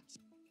confidence.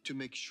 To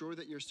make sure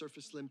that your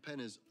Surface Slim Pen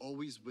is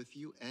always with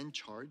you and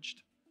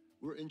charged,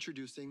 we're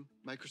introducing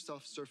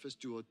Microsoft Surface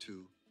Duo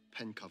 2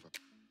 Pen Cover.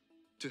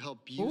 To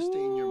help you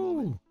stay in your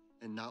moment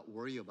and not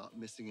worry about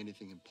missing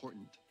anything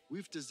important,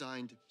 we've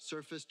designed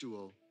Surface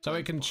Duo so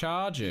it can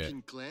charge it.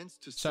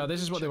 So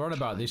this is what they were on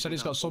about. They said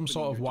it's got some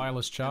sort of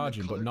wireless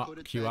charging, but not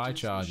QI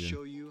charging,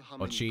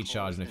 or Qi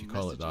charging if you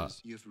call it that.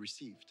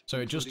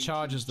 So it just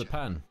charges the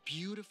pen.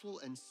 Beautiful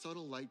and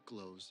subtle light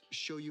glows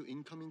show you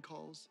incoming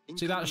calls.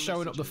 See, that's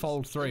showing up the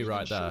Fold 3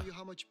 right there.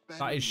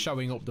 That is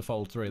showing up the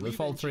Fold 3. The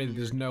Fold 3,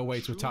 there's no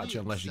way to attach it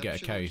unless you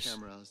get a case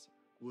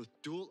with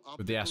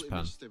the S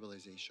Pen.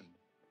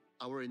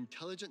 Our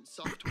intelligent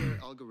software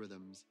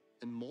algorithms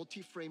and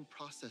multi-frame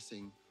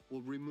processing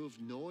will remove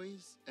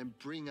noise and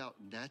bring out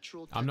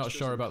natural textures. I'm not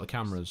sure about the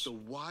cameras. The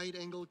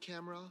wide-angle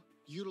camera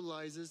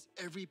utilizes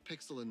every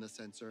pixel in the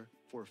sensor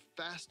for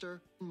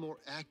faster and more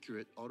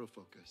accurate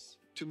autofocus.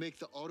 To make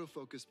the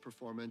autofocus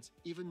performance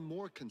even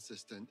more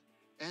consistent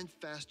and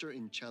faster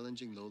in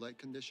challenging low-light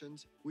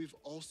conditions, we've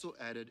also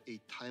added a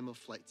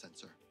time-of-flight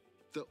sensor.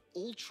 The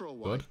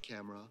ultra-wide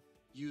camera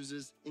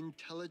uses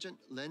intelligent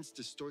lens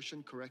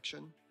distortion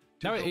correction.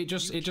 No, it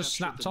just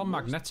snapped on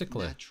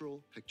magnetically.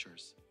 Natural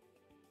pictures.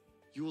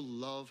 You'll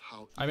love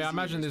how I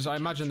imagine there's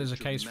a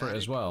case for it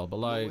as well, but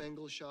like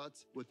low-angle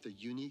shots with the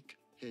unique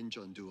hinge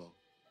on Duo.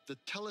 The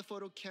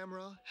telephoto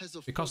camera has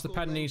a because the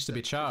pen needs to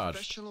be charged,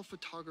 professional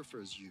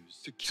photographers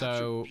use to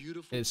so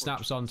beautiful it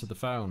snaps onto the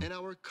phone and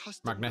our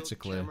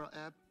magnetically, camera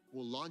app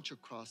will launch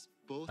across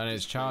both and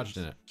it's charged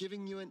in it,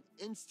 giving you an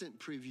instant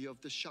preview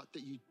of the shot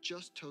that you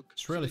just took.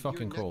 It's really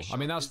fucking cool. I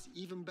mean, that's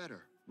even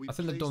better. I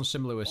think they've done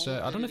similar with.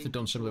 I don't know if they've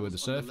done similar with the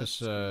Surface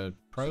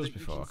Pros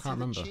before. I can't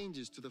remember.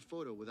 Changes to the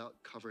photo without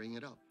covering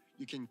it up.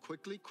 You can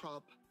quickly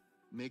crop,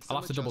 make. I'll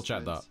have to double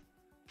check that.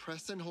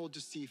 Press and hold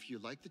to see if you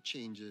like the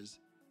changes,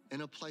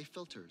 and apply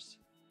filters.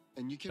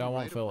 And you can don't write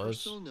want a filters.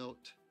 personal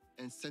note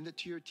and send it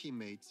to your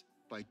teammates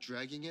by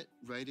dragging it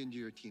right into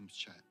your team's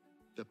chat.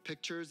 The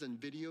pictures and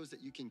videos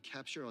that you can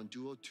capture on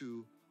Duo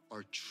 2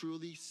 are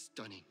truly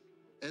stunning,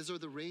 as are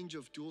the range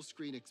of dual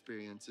screen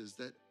experiences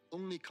that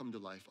only come to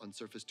life on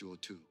Surface Duo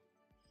 2.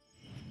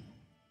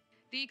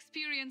 The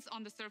experience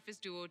on the Surface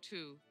Duo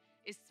 2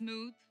 is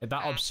smooth. That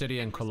fast,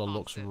 obsidian and color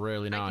looks responsive.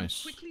 really I can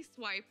nice. quickly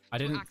swipe I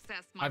to didn't.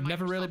 access my I've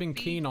never really Microsoft been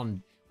feed, keen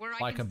on where I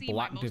like a can see my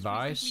black most recently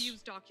device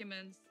used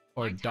documents,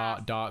 or my a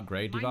tasks, dark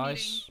grey my device,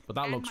 meetings, but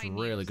that and looks my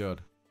really news,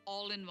 good.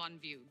 all in one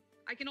view.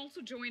 I can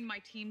also join my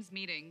Teams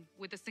meeting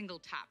with a single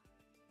tap.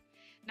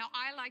 Now,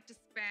 I like to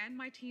span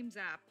my Teams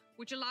app,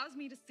 which allows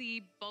me to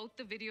see both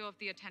the video of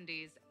the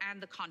attendees and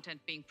the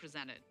content being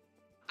presented.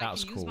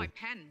 That's I can use cool. my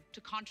pen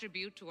to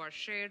contribute to our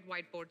shared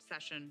whiteboard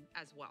session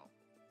as well.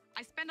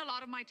 I spend a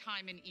lot of my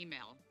time in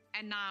email,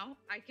 and now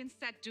I can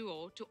set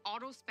Duo to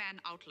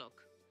auto-span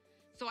Outlook,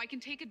 so I can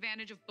take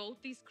advantage of both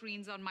these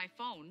screens on my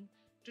phone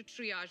to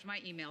triage my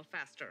email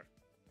faster.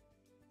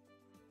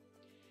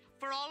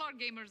 For all our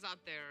gamers out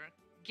there,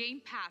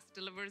 Game Pass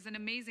delivers an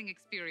amazing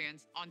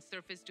experience on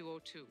Surface Duo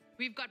 2.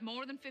 We've got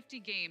more than 50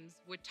 games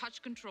with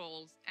touch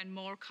controls and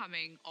more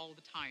coming all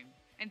the time.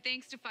 And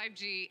thanks to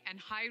 5G and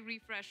high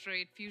refresh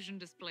rate Fusion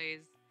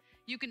displays,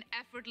 you can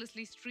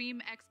effortlessly stream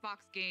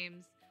Xbox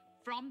games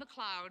from the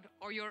cloud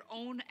or your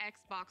own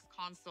Xbox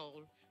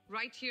console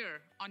right here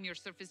on your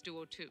Surface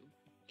Duo 2.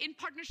 In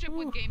partnership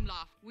with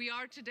Gameloft, we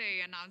are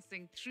today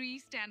announcing 3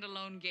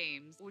 standalone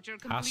games which are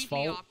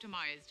completely Asphalt.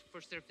 optimized for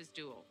Surface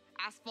Duo.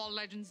 Asphalt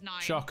Legends 9,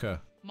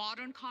 Shocker.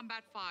 Modern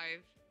Combat 5,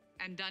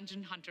 and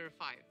Dungeon Hunter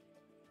 5.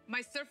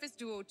 My Surface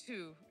Duo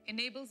 2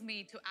 enables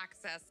me to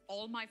access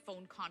all my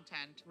phone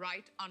content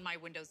right on my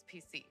Windows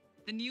PC.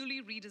 The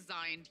newly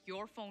redesigned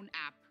Your Phone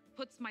app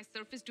puts my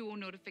Surface Duo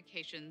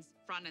notifications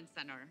front and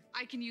center.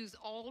 I can use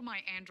all my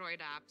Android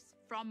apps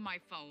from my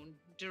phone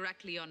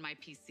directly on my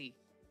PC.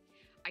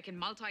 I can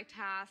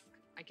multitask,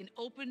 I can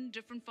open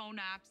different phone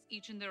apps,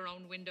 each in their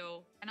own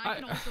window, and I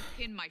can also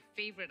pin my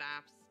favorite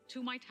apps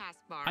to my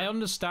taskbar I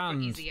understand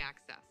for easy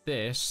access.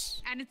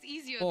 this. And it's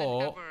easier Or-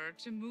 than ever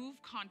to move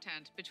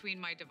content bettain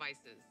my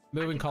devices.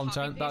 Moving I can content,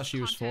 copy-paste that's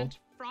useful. content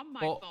from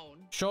my But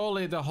phone.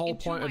 surely the whole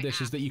into point of my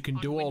this is that you can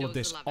apps do on all of Windows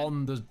this 11.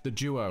 on the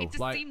Duo. It's a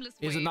Like, seamless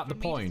isn't way that the for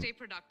me to point? stay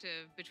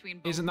productive between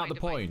both Isn't that my the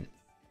point? devices.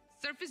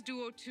 Surface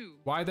Duo 2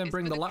 Why then is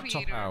bring for the laptop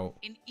creator out?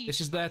 in each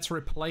This is there to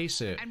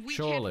replace it, and we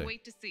surely. can't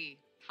wait to see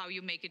how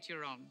you make it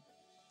your own.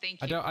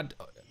 Thank I you. don't.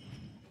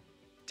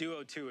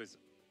 Duo 2 is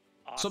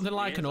awesome. Something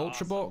like It an is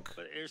Ultrabook, awesome,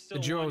 but there's the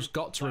still Duo's one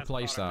got to last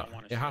replace product that. I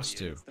wanna It show has you.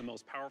 to. It's the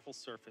most powerful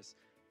Surface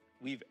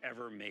we've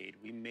ever made.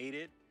 We made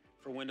it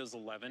for Windows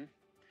 11.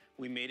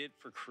 We made it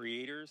for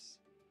creators.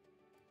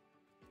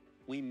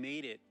 We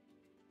made it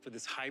for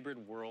this hybrid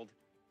world.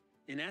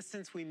 In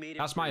essence, we made it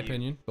That's for my you.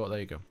 opinion, but there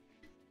you go.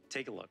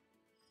 Take a look.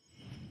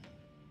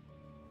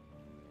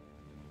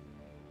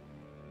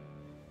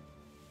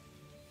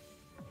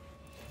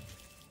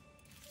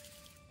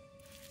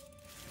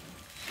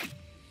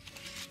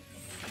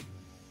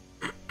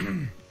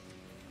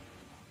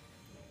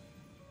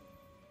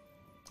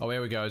 Oh,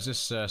 here we go. Is this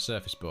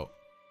Surface Book?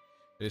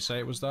 Did he say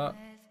it was that?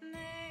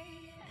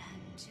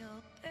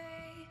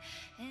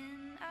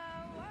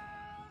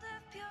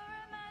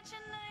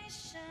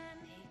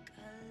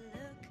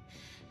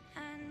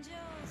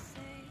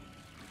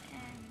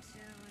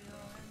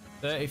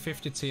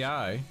 $3050 Ti.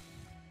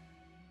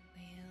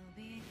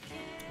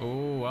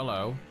 Oh,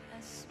 hello.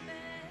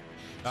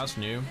 That's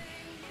new.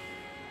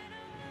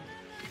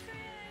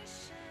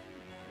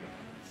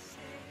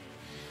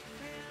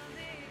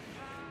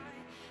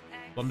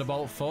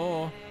 Thunderbolt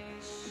 4.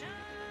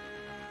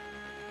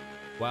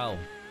 Well.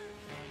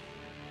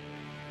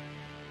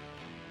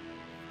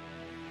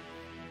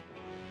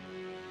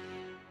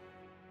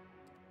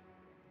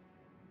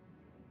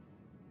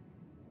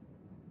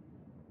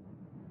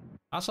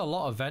 That's a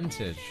lot of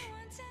vintage.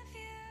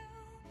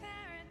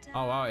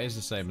 Oh wow, it is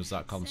the same as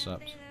that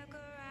concept.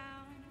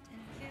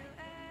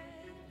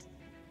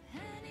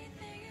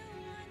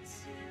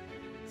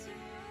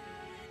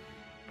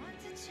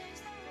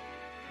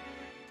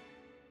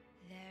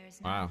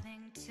 Wow.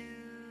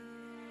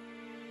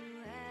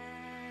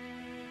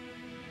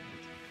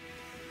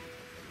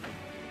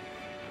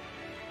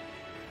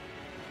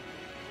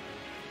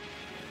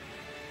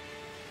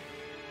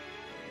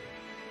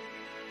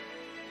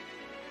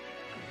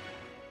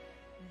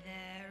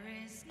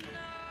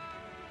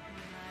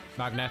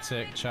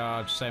 Magnetic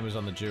charge, same as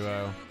on the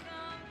Duo.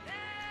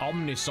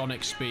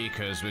 Omnisonic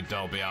speakers with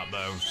Dolby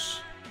Atmos.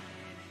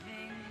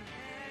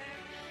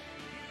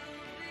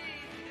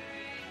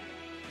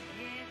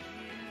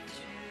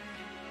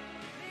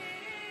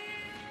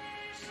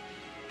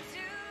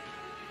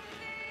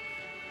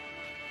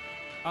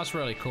 That's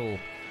really cool.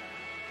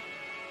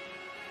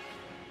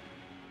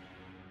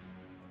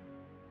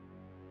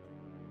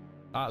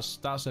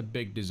 That's a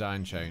big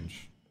design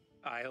change.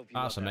 I hope you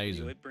That's love that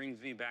amazing. video. It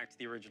brings me back to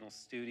the original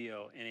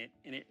studio,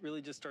 and it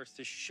really just starts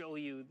to show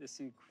you this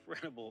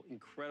incredible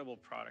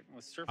product.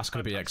 With Surface That's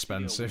gonna be Laptop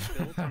Studio, expensive.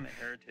 we built on the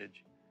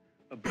heritage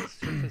of both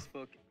Surface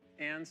Book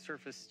and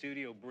Surface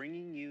Studio,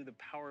 bringing you the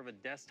power of a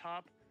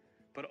desktop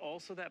but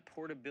also that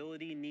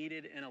portability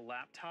needed in a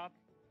laptop,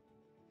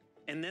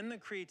 and then the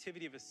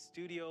creativity of a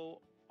studio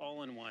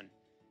all-in-one.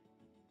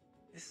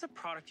 This is a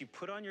product you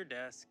put on your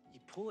desk, you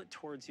pull it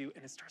towards you,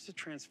 and it starts to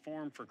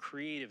transform for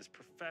creatives,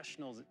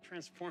 professionals. It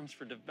transforms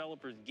for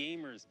developers,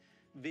 gamers,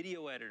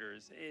 video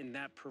editors, and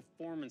that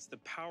performance, the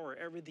power,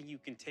 everything you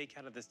can take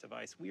out of this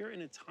device. We are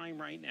in a time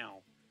right now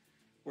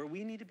where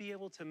we need to be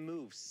able to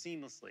move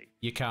seamlessly.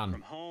 You can.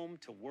 From home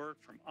to work,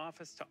 from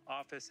office to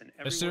office, and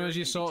everywhere. As soon as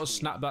you in sort of between.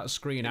 snap that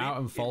screen out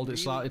and fold it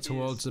really slightly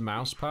towards is the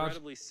mouse pad,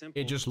 incredibly simple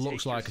it just to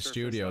looks take your like a Surface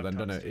studio then,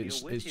 laptop doesn't it?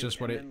 studio with It's you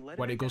just and then let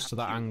when it goes to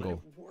that adapt to you, let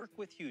angle. it work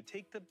with you.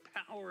 Take the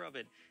power of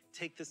it.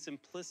 Take the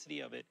simplicity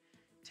of it.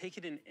 Take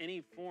it in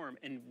any form,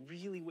 and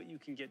really what you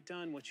can get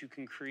done, what you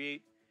can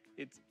create,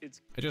 it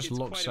just it's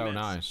looks quite so immense.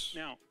 nice.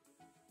 Now,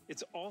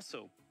 it's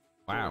also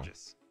Wow.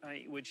 gorgeous,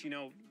 which, you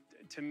know,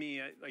 to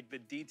me, like the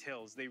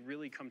details, they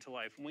really come to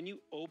life. When you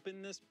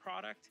open this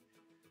product,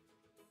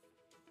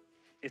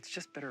 it's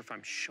just better if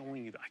I'm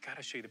showing you. I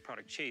gotta show you the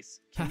product. Chase,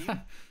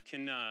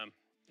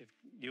 if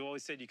you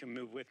always said you can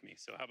move with me,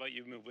 so how about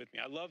you move with me?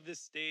 I love this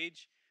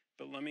stage,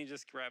 but let me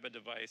just grab a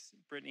device.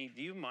 Brittany,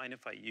 do you mind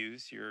if I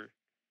use your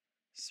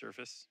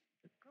Surface?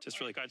 Just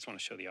really, I just want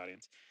to show the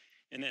audience.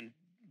 And then,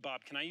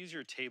 Bob, can I use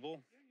your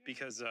table?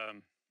 Because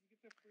I'm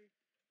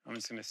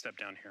just gonna step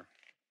down here.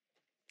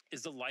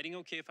 Is the lighting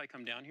okay if I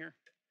come down here?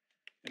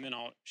 And then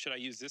should I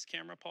use this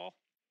camera, Paul?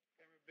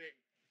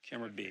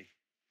 Camera B.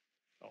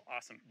 Oh,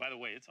 awesome. By the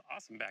way, it's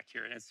awesome back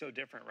here, and it's so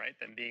different, right,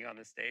 than being on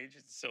the stage.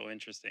 It's so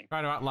interesting.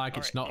 Trying to act like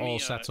it's not all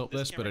set up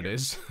this, but it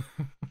is.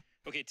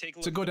 Okay, take a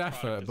look. It's a good at the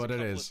effort, product. but There's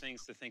it a couple is. of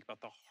things to think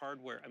about. The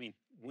hardware. I mean,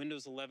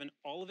 Windows 11,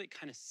 all of it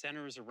kind of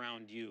centers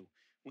around you.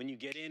 When you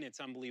get in, it's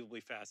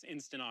unbelievably fast.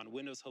 Instant on.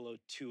 Windows Hello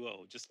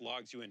 2.0 just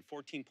logs you in.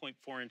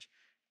 14.4-inch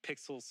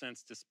pixel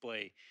sense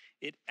display.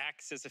 It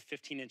acts as a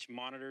 15-inch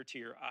monitor to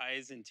your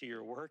eyes and to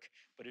your work,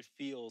 but it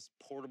feels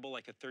portable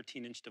like a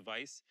 13-inch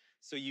device.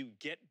 So you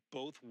get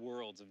both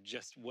worlds of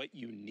just what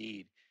you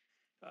need.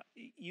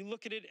 You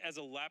look at it as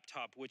a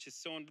laptop, which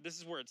is this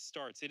is where it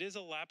starts. It is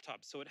a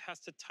laptop, so it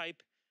has to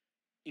type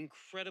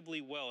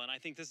incredibly well. And I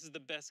think this is the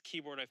best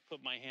keyboard I've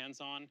put my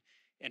hands on.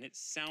 And it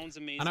sounds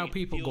amazing. I know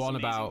people go on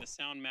about the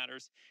sound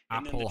matters.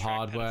 Apple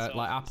hardware,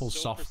 like Apple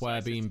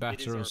software being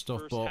better and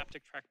stuff, but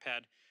haptic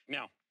trackpad.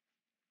 Now,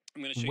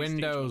 I'm going to show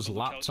Windows you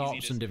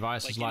laptops and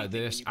devices like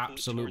this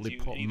absolutely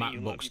put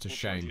MacBooks to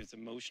shame. It's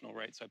emotional,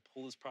 right? So I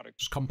pull this product,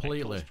 just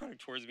completely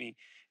towards me,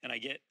 and I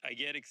get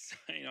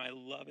excited. You know, I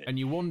love it. And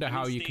you wonder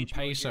how you can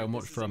pay so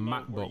much for a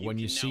MacBook when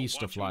you see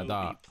stuff like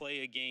that.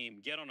 Play a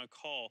game, get on a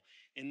call,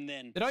 and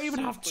then they don't even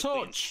have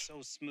touch.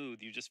 So smooth,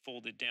 you just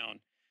fold it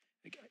down.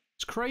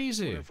 It's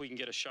crazy. I wonder if we can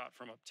get a shot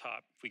from up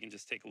top, if we can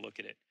just take a look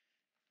at it.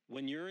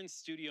 When you're in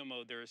studio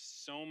mode, there is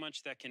so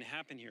much that can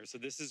happen here. So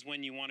this is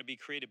when you want to be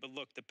creative. But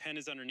look, the pen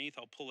is underneath.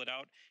 I'll pull it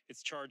out.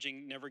 It's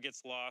charging, never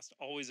gets lost,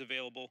 always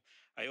available.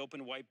 I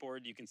open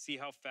whiteboard. You can see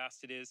how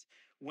fast it is.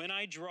 When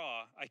I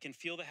draw, I can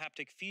feel the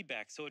haptic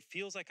feedback. So it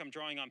feels like I'm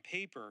drawing on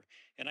paper,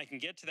 and I can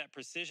get to that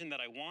precision that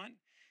I want.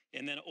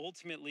 And then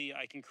ultimately,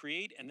 I can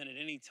create. And then at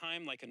any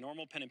time, like a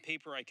normal pen and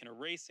paper, I can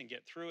erase and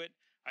get through it.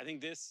 I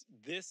think this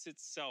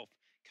itself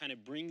kind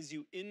of brings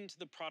you into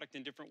the product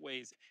in different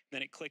ways.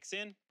 Then it clicks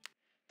in,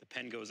 the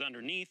pen goes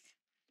underneath,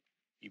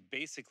 you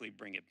basically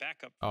bring it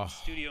back up from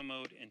studio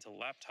mode into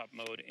laptop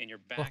mode, and you're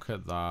back look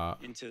at that.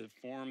 into the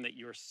form that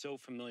you're so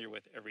familiar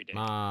with every day.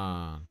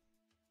 Man.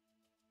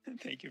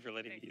 Thank you for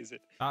letting me use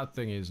it. That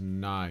thing is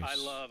nice.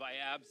 I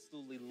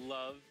absolutely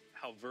love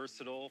how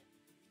versatile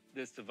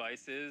this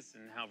device is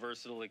and how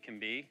versatile it can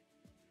be.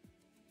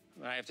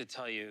 But I have to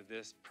tell you,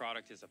 this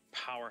product is a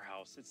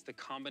powerhouse. It's the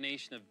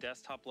combination of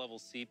desktop-level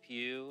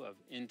CPU, of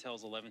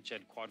Intel's 11th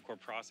Gen quad-core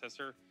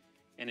processor,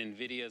 and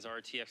NVIDIA's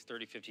RTX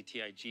 3050 Ti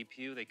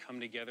GPU. They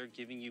come together,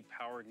 giving you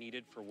power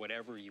needed for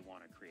whatever you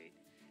want to create.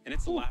 And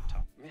it's a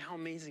laptop. I mean, how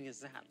amazing is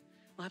that?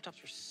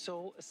 Laptops are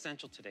so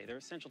essential today. They're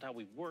essential to how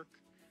we work,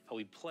 how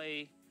we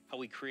play, how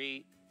we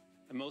create,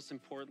 and most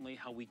importantly,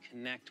 how we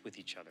connect with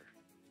each other.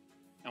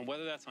 And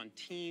whether that's on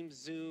Teams,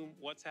 Zoom,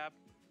 WhatsApp,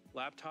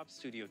 Laptop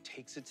Studio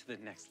takes it to the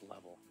next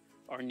level.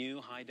 Our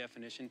new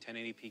high-definition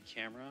 1080p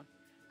camera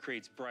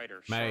creates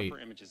brighter, sharper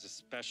images,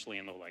 especially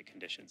in low-light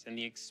conditions. And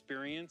the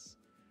experience,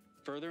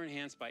 further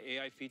enhanced by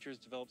AI features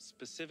developed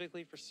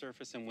specifically for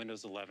Surface and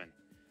Windows 11.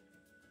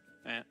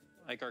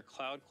 Like our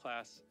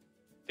cloud-class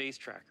face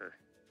tracker,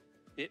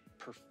 it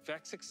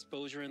perfects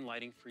exposure and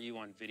lighting for you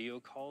on video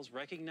calls,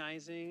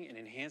 recognizing and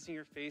enhancing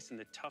your face in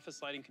the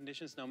toughest lighting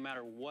conditions, no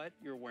matter what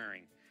you're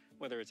wearing.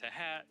 Whether it's a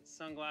hat,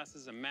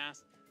 sunglasses, a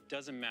mask,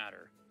 doesn't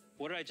matter.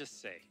 What did I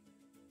just say?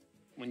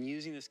 When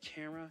using this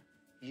camera,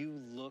 you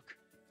look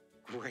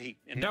great.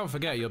 And don't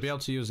forget, you'll be able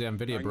to use the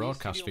NVIDIA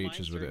broadcast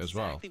features with it as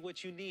well. Exactly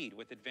what you need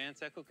with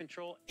advanced echo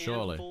control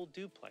and full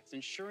duplex,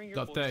 ensuring your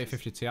got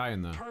 3050 Ti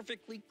in there.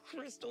 Perfectly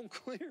crystal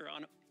clear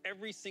on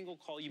every single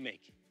call you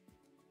make.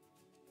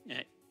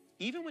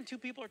 Even when two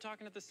people are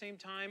talking at the same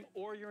time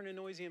or you're in a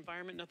noisy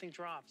environment, nothing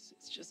drops.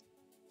 It's just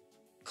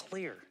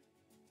clear.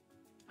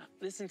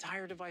 This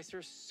entire device,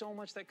 there's so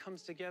much that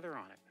comes together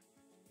on it.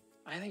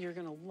 I think you're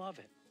gonna love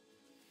it.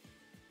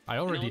 I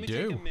already Let me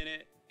do. take a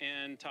minute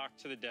and talk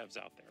to the devs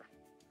out there.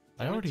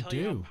 I I'm gonna already tell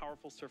you do. how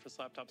powerful Surface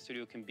Laptop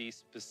Studio can be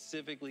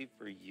specifically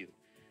for you.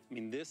 I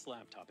mean, this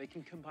laptop, it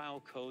can compile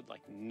code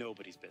like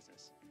nobody's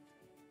business.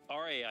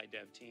 Our AI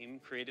dev team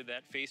created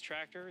that face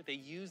tractor. They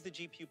used the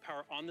GPU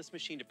power on this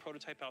machine to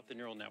prototype out the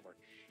neural network.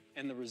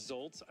 And the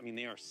results, I mean,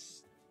 they are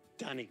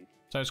stunning.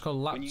 So it's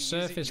called When you use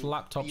Surface it, you'll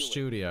Laptop feel it.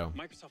 Studio.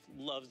 Microsoft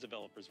loves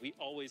developers. We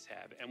always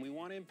have. And we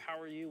want to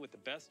empower you with the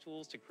best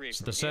tools to create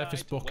So from the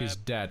Surface AI to Book is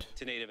web dead.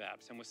 to native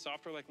apps. And with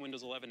software like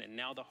Windows 11 and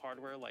now the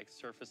hardware like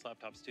Surface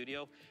Laptop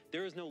Studio,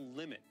 there is no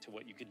limit to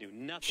what you can do.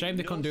 Nothing. Shame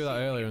they no couldn't do that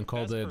ceiling. earlier and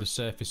call Best the person-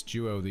 Surface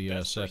Duo the best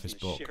person Surface to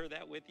Book. share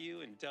that with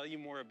you and tell you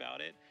more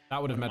about it.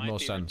 That would have One of made my more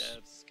favorite sense.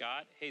 devs,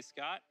 Scott. Hey,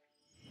 Scott.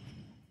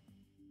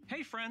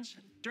 Hey friends,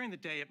 during the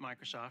day at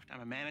Microsoft, I'm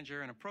a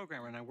manager and a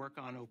programmer and I work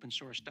on open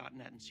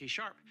source.NET and C#.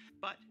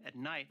 But at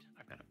night,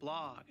 I've got a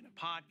blog and a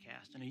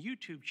podcast and a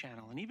YouTube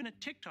channel and even a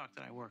TikTok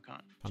that I work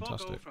on. So I'll go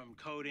Fantastic. from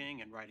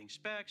coding and writing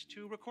specs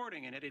to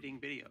recording and editing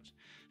videos.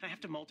 And I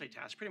have to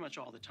multitask pretty much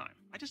all the time.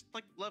 I just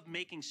love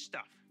making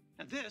stuff.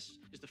 Now this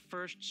is the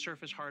first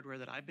Surface hardware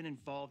that I've been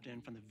involved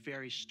in from the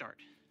very start.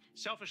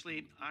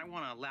 Selfishly, I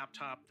want a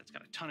laptop that's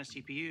got a ton of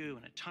CPU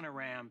and a ton of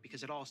RAM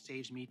because it all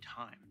saves me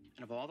time.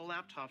 And of all the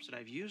laptops that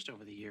I've used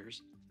over the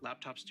years,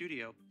 Laptop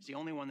Studio is the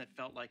only one that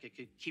felt like it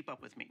could keep up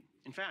with me.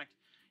 In fact,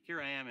 here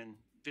I am in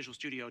Visual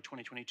Studio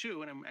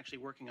 2022, and I'm actually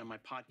working on my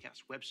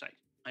podcast website.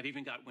 I've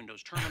even got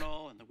Windows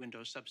Terminal and the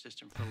Windows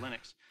subsystem for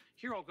Linux.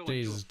 Here I'll go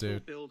Jesus, and do a full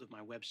dude. build of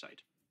my website.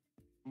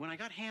 When I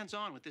got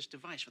hands-on with this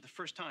device for the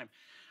first time,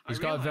 He's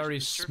I got a realized very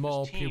the Surface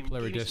small team pupillary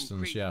gave me some distance,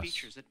 great yes.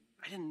 features that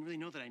I didn't really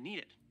know that I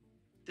needed.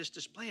 This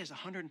display is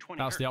 120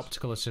 That's the hertz.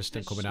 optical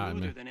assistant It's coming out at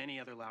me. smoother than any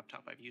other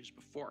laptop I've used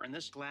before. And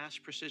this glass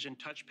precision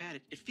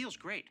touchpad, it feels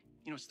great.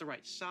 You know, it's the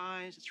right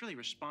size. It's really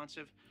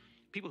responsive.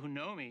 People who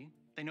know me,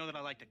 they know that I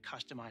like to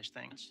customize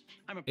things.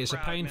 I'm a It's a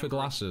proud pain for member of the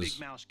glasses. Big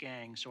Mouse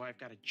gang, so I've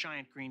got a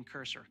giant green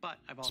cursor. But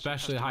I've also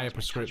Especially customized higher my touchpad.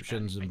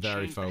 prescriptions and I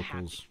varifocals.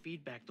 changed the haptic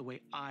feedback the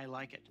way I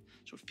like it,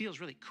 so it feels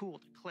really cool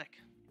to click.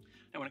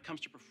 Now, when it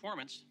comes to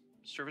performance,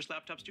 Surface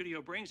Laptop Studio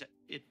brings it.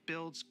 It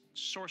builds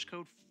source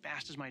code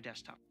fast as my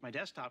desktop. My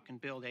desktop can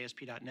build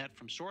ASP.NET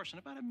from source in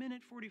about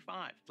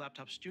 1:45.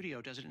 Laptop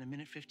Studio does it in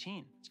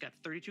 1:15. It's got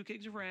 32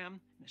 gigs of RAM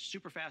and a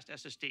super fast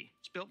SSD.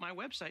 It's built my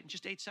website in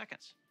just 8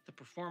 seconds. The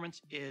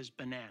performance is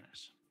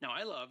bananas. Now,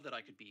 I love that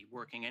I could be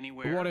working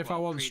anywhere. But what if I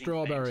while want creating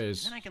strawberries?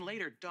 things. And then I can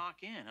later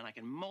dock in and I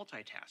can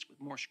multitask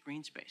with more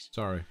screen space.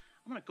 Sorry.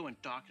 I'm gonna go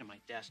and dock to my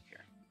desk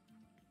here.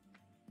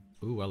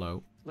 Ooh,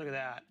 hello. Look at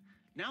that.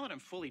 Now that I'm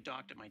fully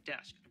docked at my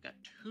desk, I've got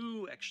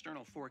 2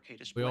 external 4K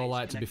displays. We all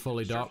like to be connected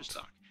fully the Surface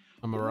docked. dock.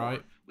 Am I Or,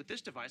 right? With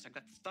this device, I've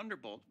got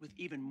Thunderbolt with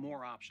even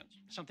more options.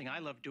 Something I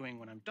love doing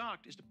when I'm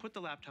docked is to put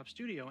the Laptop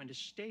Studio into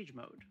stage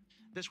mode.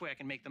 This way I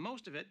can make the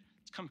most of it.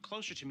 It's come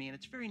closer to me, and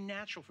it's very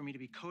natural for me to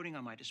be coding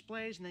on my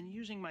displays and then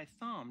using my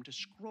thumb to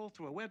scroll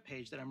through a web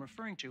page that I'm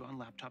referring to on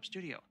Laptop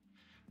Studio.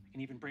 I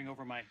can even bring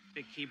over my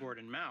big keyboard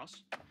and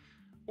mouse,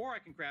 or I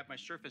can grab my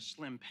Surface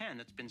Slim Pen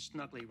that's been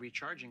snugly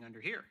recharging under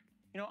here.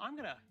 You know, I'm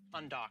gonna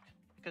undock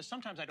because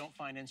sometimes I don't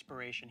find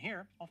inspiration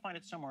here. I'll find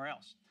it somewhere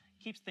else.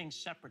 Keeps things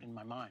separate in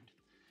my mind.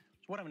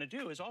 So what I'm gonna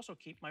do is also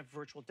keep my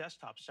virtual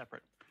desktop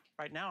separate.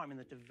 Right now I'm in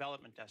the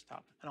development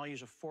desktop, and I'll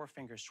use a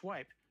 4-finger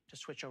swipe to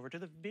switch over to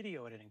the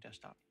video editing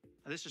desktop.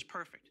 Now this is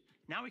perfect.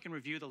 Now we can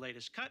review the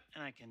latest cut,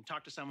 and I can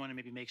talk to someone and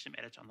maybe make some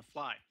edits on the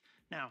fly.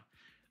 Now,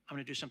 I'm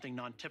gonna do something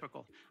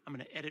non-typical. I'm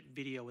gonna edit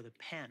video with a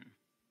pen.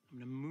 I'm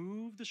gonna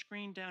move the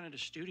screen down into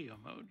studio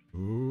mode.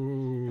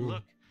 Ooh. And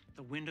look,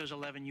 the Windows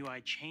 11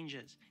 UI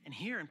changes. And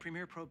here in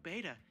Premiere Pro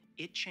Beta,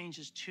 it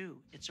changes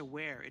too. It's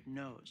aware, it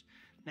knows.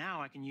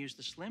 Now I can use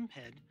the Slim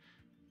Pad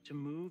to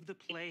move the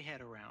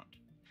playhead around.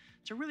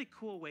 It's a really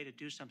cool way to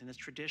do something that's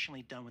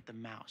traditionally done with the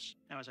mouse.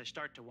 Now, as I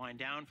start to wind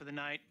down for the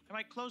night, I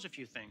might close a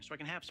few things so I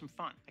can have some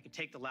fun. I can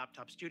take the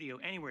Laptop Studio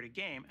anywhere to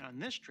game, and on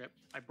this trip,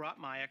 I brought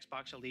my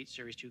Xbox Elite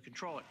Series 2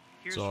 controller.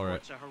 Here's Sorry.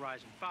 Forza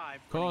Horizon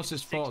 5. Of course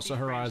it's Forza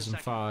Horizon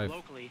 5.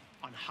 Locally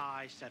on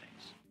high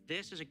settings.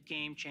 This is a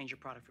game-changer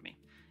product for me.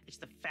 It's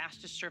the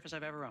fastest Surface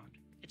I've ever owned.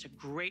 It's a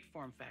great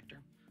form factor.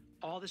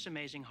 All this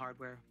amazing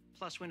hardware,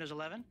 plus Windows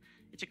 11,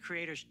 it's a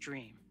creator's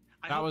dream.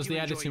 I That hope was you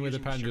the enjoy editing with the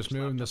using pen, just Surface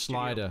moving the Laptop Studio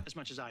slider. as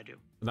much as I do.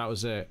 And that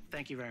was it.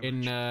 Thank you very In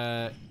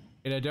much.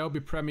 in Adobe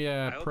I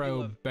Premiere hope you Pro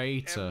love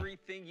Beta.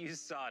 everything you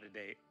saw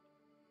today.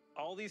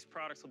 All these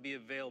products will be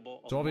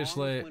available So along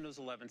obviously, with Windows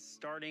 11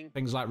 starting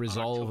things like on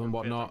Resolve October and 5th.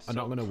 whatnot I'm are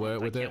not so going to work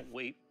pumped. with I it can't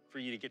wait for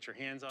you to get your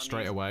hands on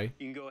straight these. away.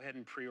 You can go ahead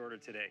and pre-order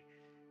today.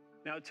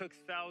 Now, it took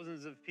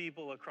thousands of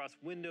people across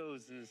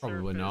Windows and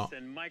Probably Surface not.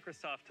 and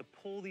Microsoft to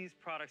pull these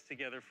products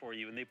together for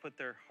you, and they put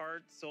their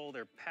heart, soul,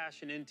 their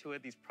passion into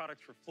it. These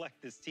products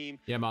reflect this team.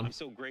 Yeah, man. I'm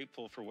so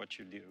grateful for what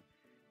you do.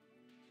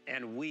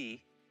 And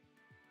we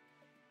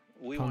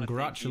want to thank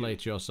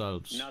Congratulate you.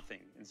 yourselves.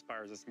 Nothing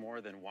inspires us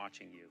more than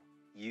watching you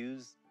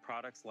use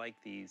products like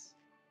these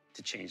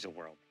to change the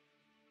world.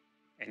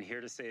 And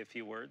here to say a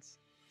few words,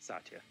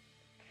 Satya.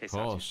 Hey, Of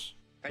course.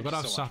 We've got to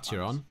have Satya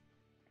on.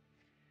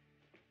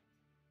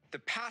 The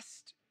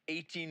past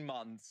 18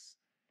 months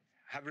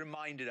have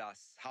reminded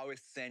us how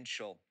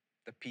essential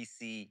the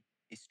PC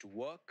is to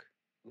work,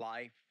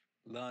 life,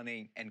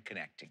 learning, and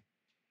connecting.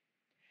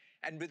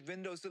 And with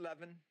Windows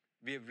 11,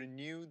 we have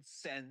renewed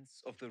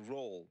sense of the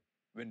role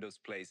Windows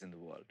plays in the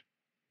world.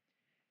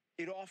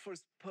 It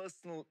offers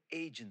personal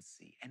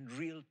agency and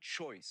real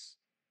choice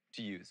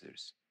to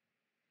users.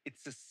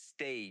 It's a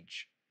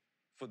stage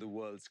for the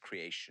world's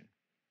creation.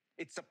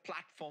 It's a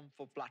platform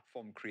for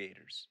platform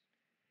creators.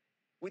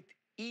 With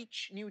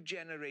each new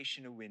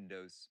generation of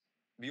Windows,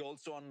 we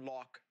also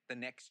unlock the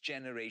next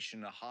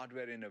generation of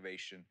hardware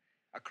innovation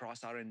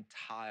across our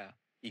entire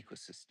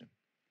ecosystem.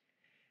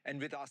 And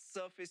with our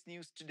Surface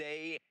news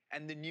today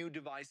and the new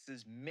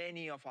devices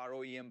many of our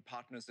OEM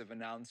partners have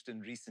announced in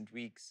recent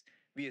weeks,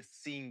 we are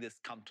seeing this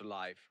come to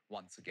life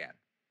once again.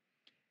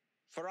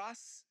 For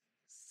us,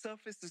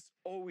 Surface has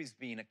always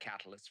been a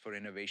catalyst for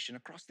innovation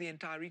across the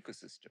entire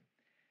ecosystem.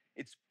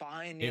 It's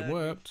pioneered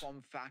new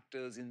form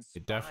factors,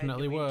 inspired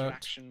new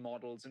interaction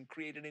models, and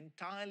created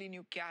entirely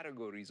new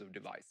categories of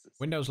devices.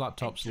 Windows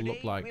laptops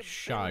look like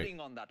shite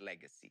building on that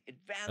legacy,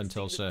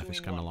 until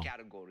Surface came along.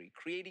 Category,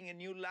 creating a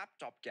new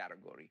laptop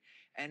category,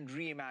 and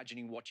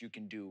reimagining what you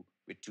can do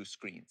with two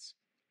screens.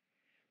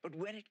 But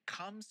when it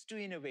comes to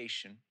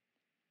innovation,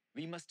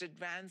 we must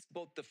advance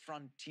both the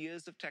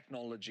frontiers of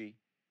technology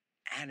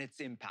and its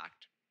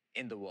impact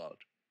in the world.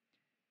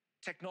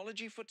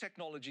 Technology for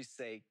technology's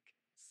sake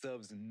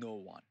serves no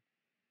one.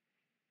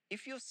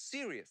 If you're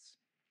serious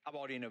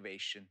about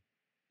innovation,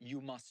 you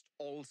must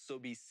also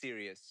be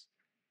serious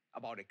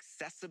about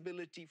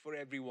accessibility for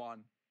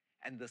everyone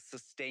and the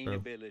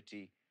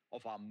sustainability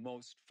of our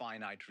most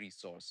finite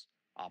resource,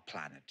 our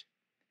planet.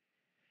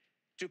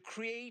 To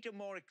create a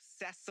more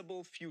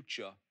accessible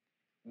future,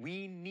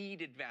 we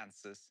need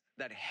advances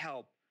that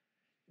help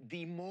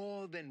the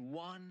more than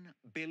 1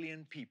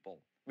 billion people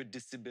with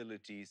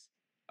disabilities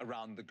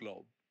around the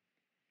globe.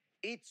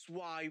 It's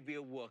why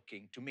we're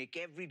working to make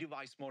every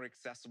device more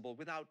accessible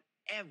without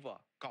ever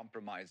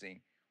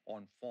compromising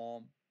on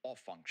form or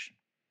function.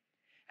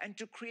 And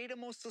to create a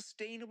more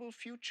sustainable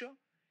future,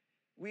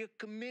 we are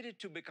committed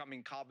to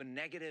becoming carbon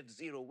negative,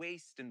 zero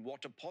waste, and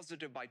water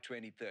positive by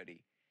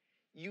 2030.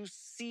 You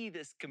see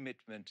this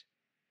commitment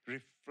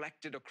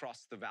reflected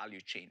across the value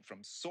chain,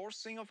 from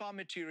sourcing of our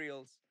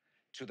materials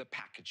to the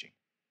packaging.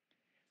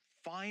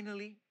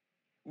 Finally,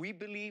 we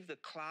believe the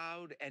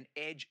cloud and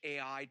edge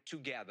AI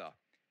together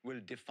will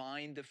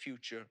define the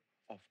future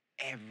of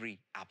every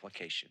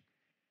application.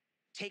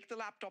 Take the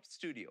Laptop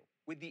Studio.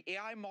 With the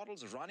AI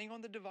models running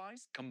on the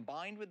device,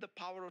 combined with the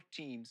power of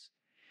Teams,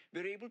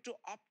 we're able to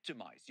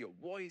optimize your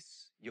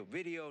voice, your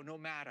video, no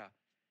matter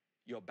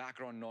your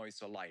background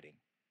noise or lighting.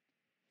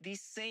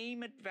 These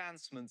same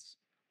advancements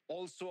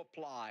also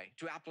apply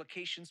to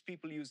applications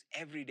people use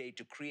every day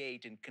to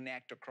create and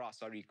connect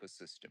across our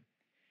ecosystem.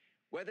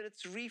 Whether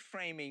it's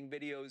reframing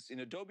videos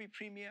in Adobe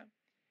Premiere,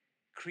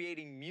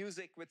 creating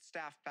music with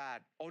StaffPad,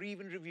 or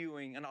even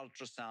reviewing an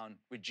ultrasound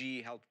with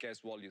GE Healthcare's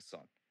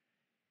Voluson.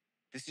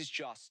 This is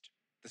just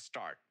the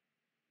start.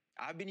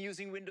 I've been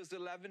using Windows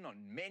 11 on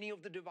many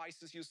of the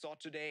devices you saw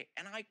today,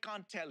 and I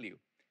can't tell you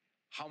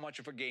how much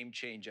of a game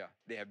changer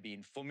they have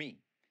been for me.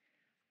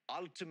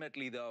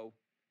 Ultimately, though,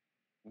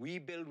 we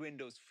build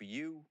Windows for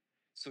you,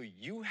 so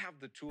you have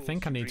the tools I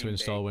think I need to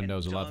install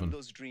Windows 11. Turn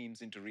those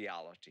dreams into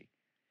reality.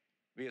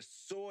 We are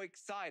so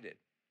excited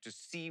to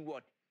see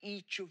what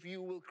each of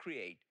you will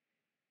create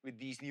with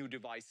these new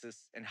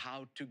devices and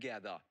how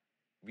together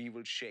we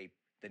will shape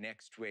the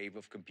next wave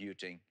of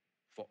computing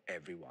for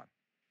everyone.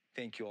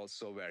 Thank you all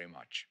so very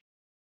much.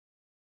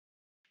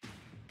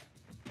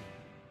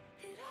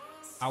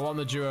 I want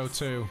the Duo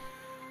 2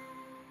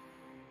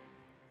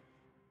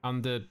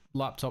 and the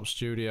Laptop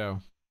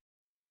Studio.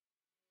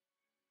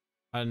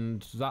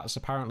 And that's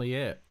apparently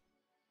it.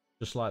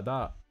 Just like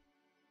that.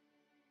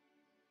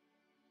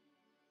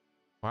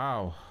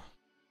 Wow.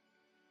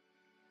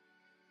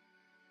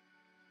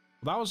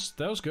 That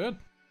was good.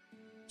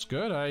 It's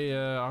good.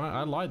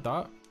 I like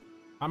that.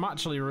 I'm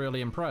actually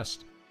really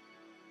impressed.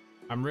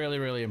 I'm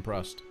really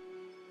impressed.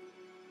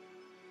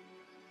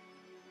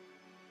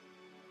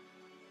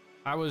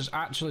 I was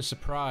actually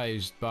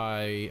surprised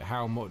by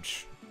how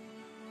much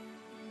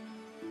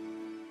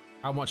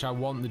I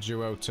want the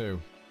Duo 2.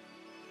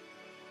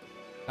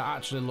 That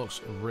actually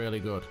looks really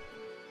good.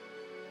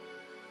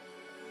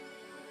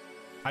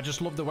 I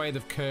just love the way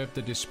they've curved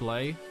the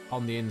display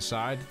on the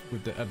inside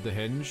with of the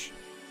hinge,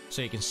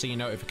 so you can see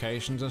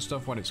notifications and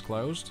stuff when it's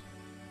closed.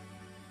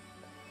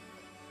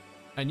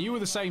 And you were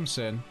the same,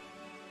 Sin.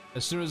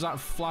 As soon as that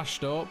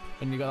flashed up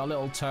and you got that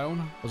little tone,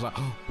 I was like,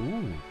 oh,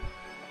 ooh.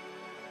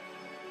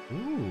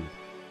 Ooh.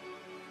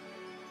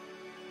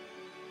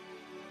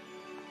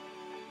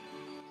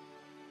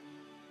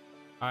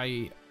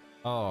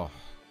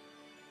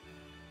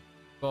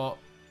 But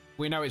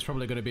we know it's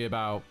probably going to be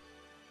about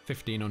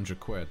 1,500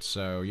 quid,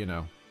 so, you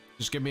know,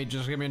 just give me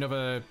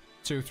another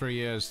 2-3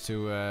 years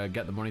to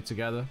get the money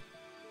together.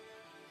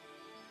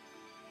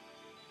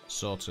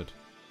 Sorted.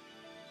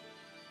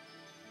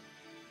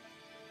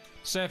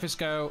 Surface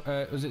Go,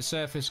 was it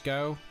Surface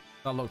Go?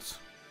 That looked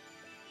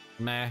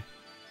meh.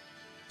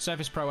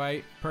 Surface Pro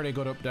 8, pretty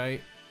good update.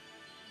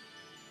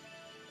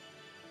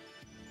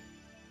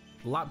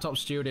 Laptop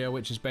Studio,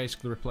 which is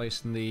basically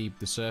replacing the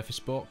Surface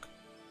Book.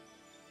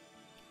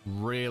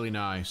 Really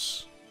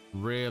nice.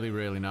 Really,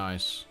 really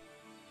nice.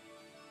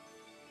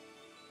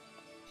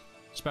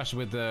 Especially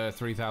with the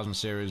 3000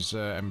 series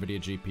NVIDIA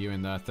GPU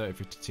in there,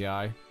 3050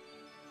 Ti.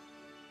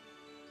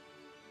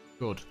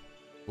 Good.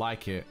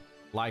 Like it.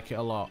 Like it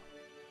a lot.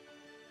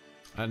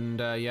 And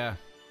yeah.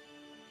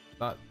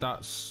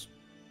 That's...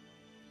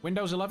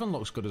 Windows 11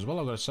 looks good as well,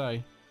 I've got to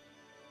say.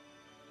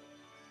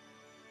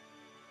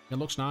 It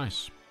looks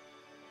nice.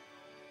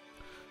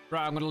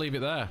 Right, I'm going to leave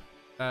it there.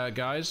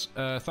 Guys,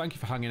 thank you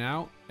for hanging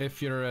out.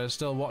 If you're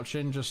still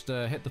watching, just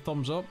hit the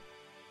thumbs up.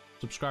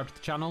 Subscribe to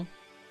the channel.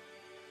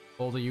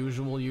 All the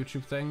usual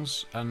YouTube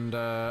things. And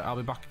I'll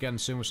be back again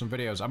soon with some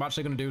videos. I'm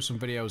actually going to do some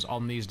videos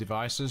on these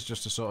devices,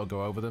 just to sort of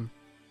go over them.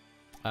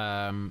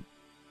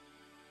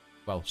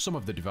 Well, some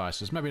of the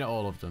devices. Maybe not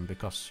all of them,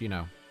 because, you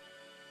know...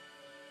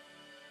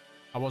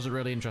 I wasn't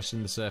really interested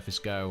in the Surface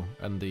Go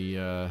and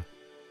the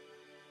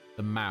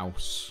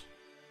mouse.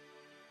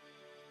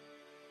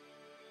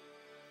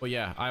 But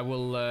yeah, I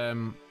will,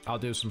 I'll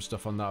do some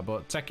stuff on that,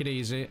 but take it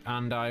easy,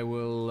 and I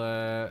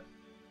will,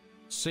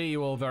 see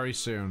you all very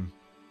soon.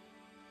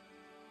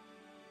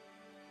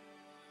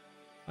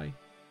 Bye.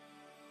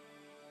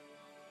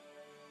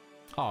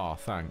 Aw,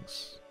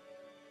 thanks.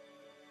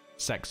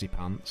 Sexy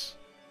pants.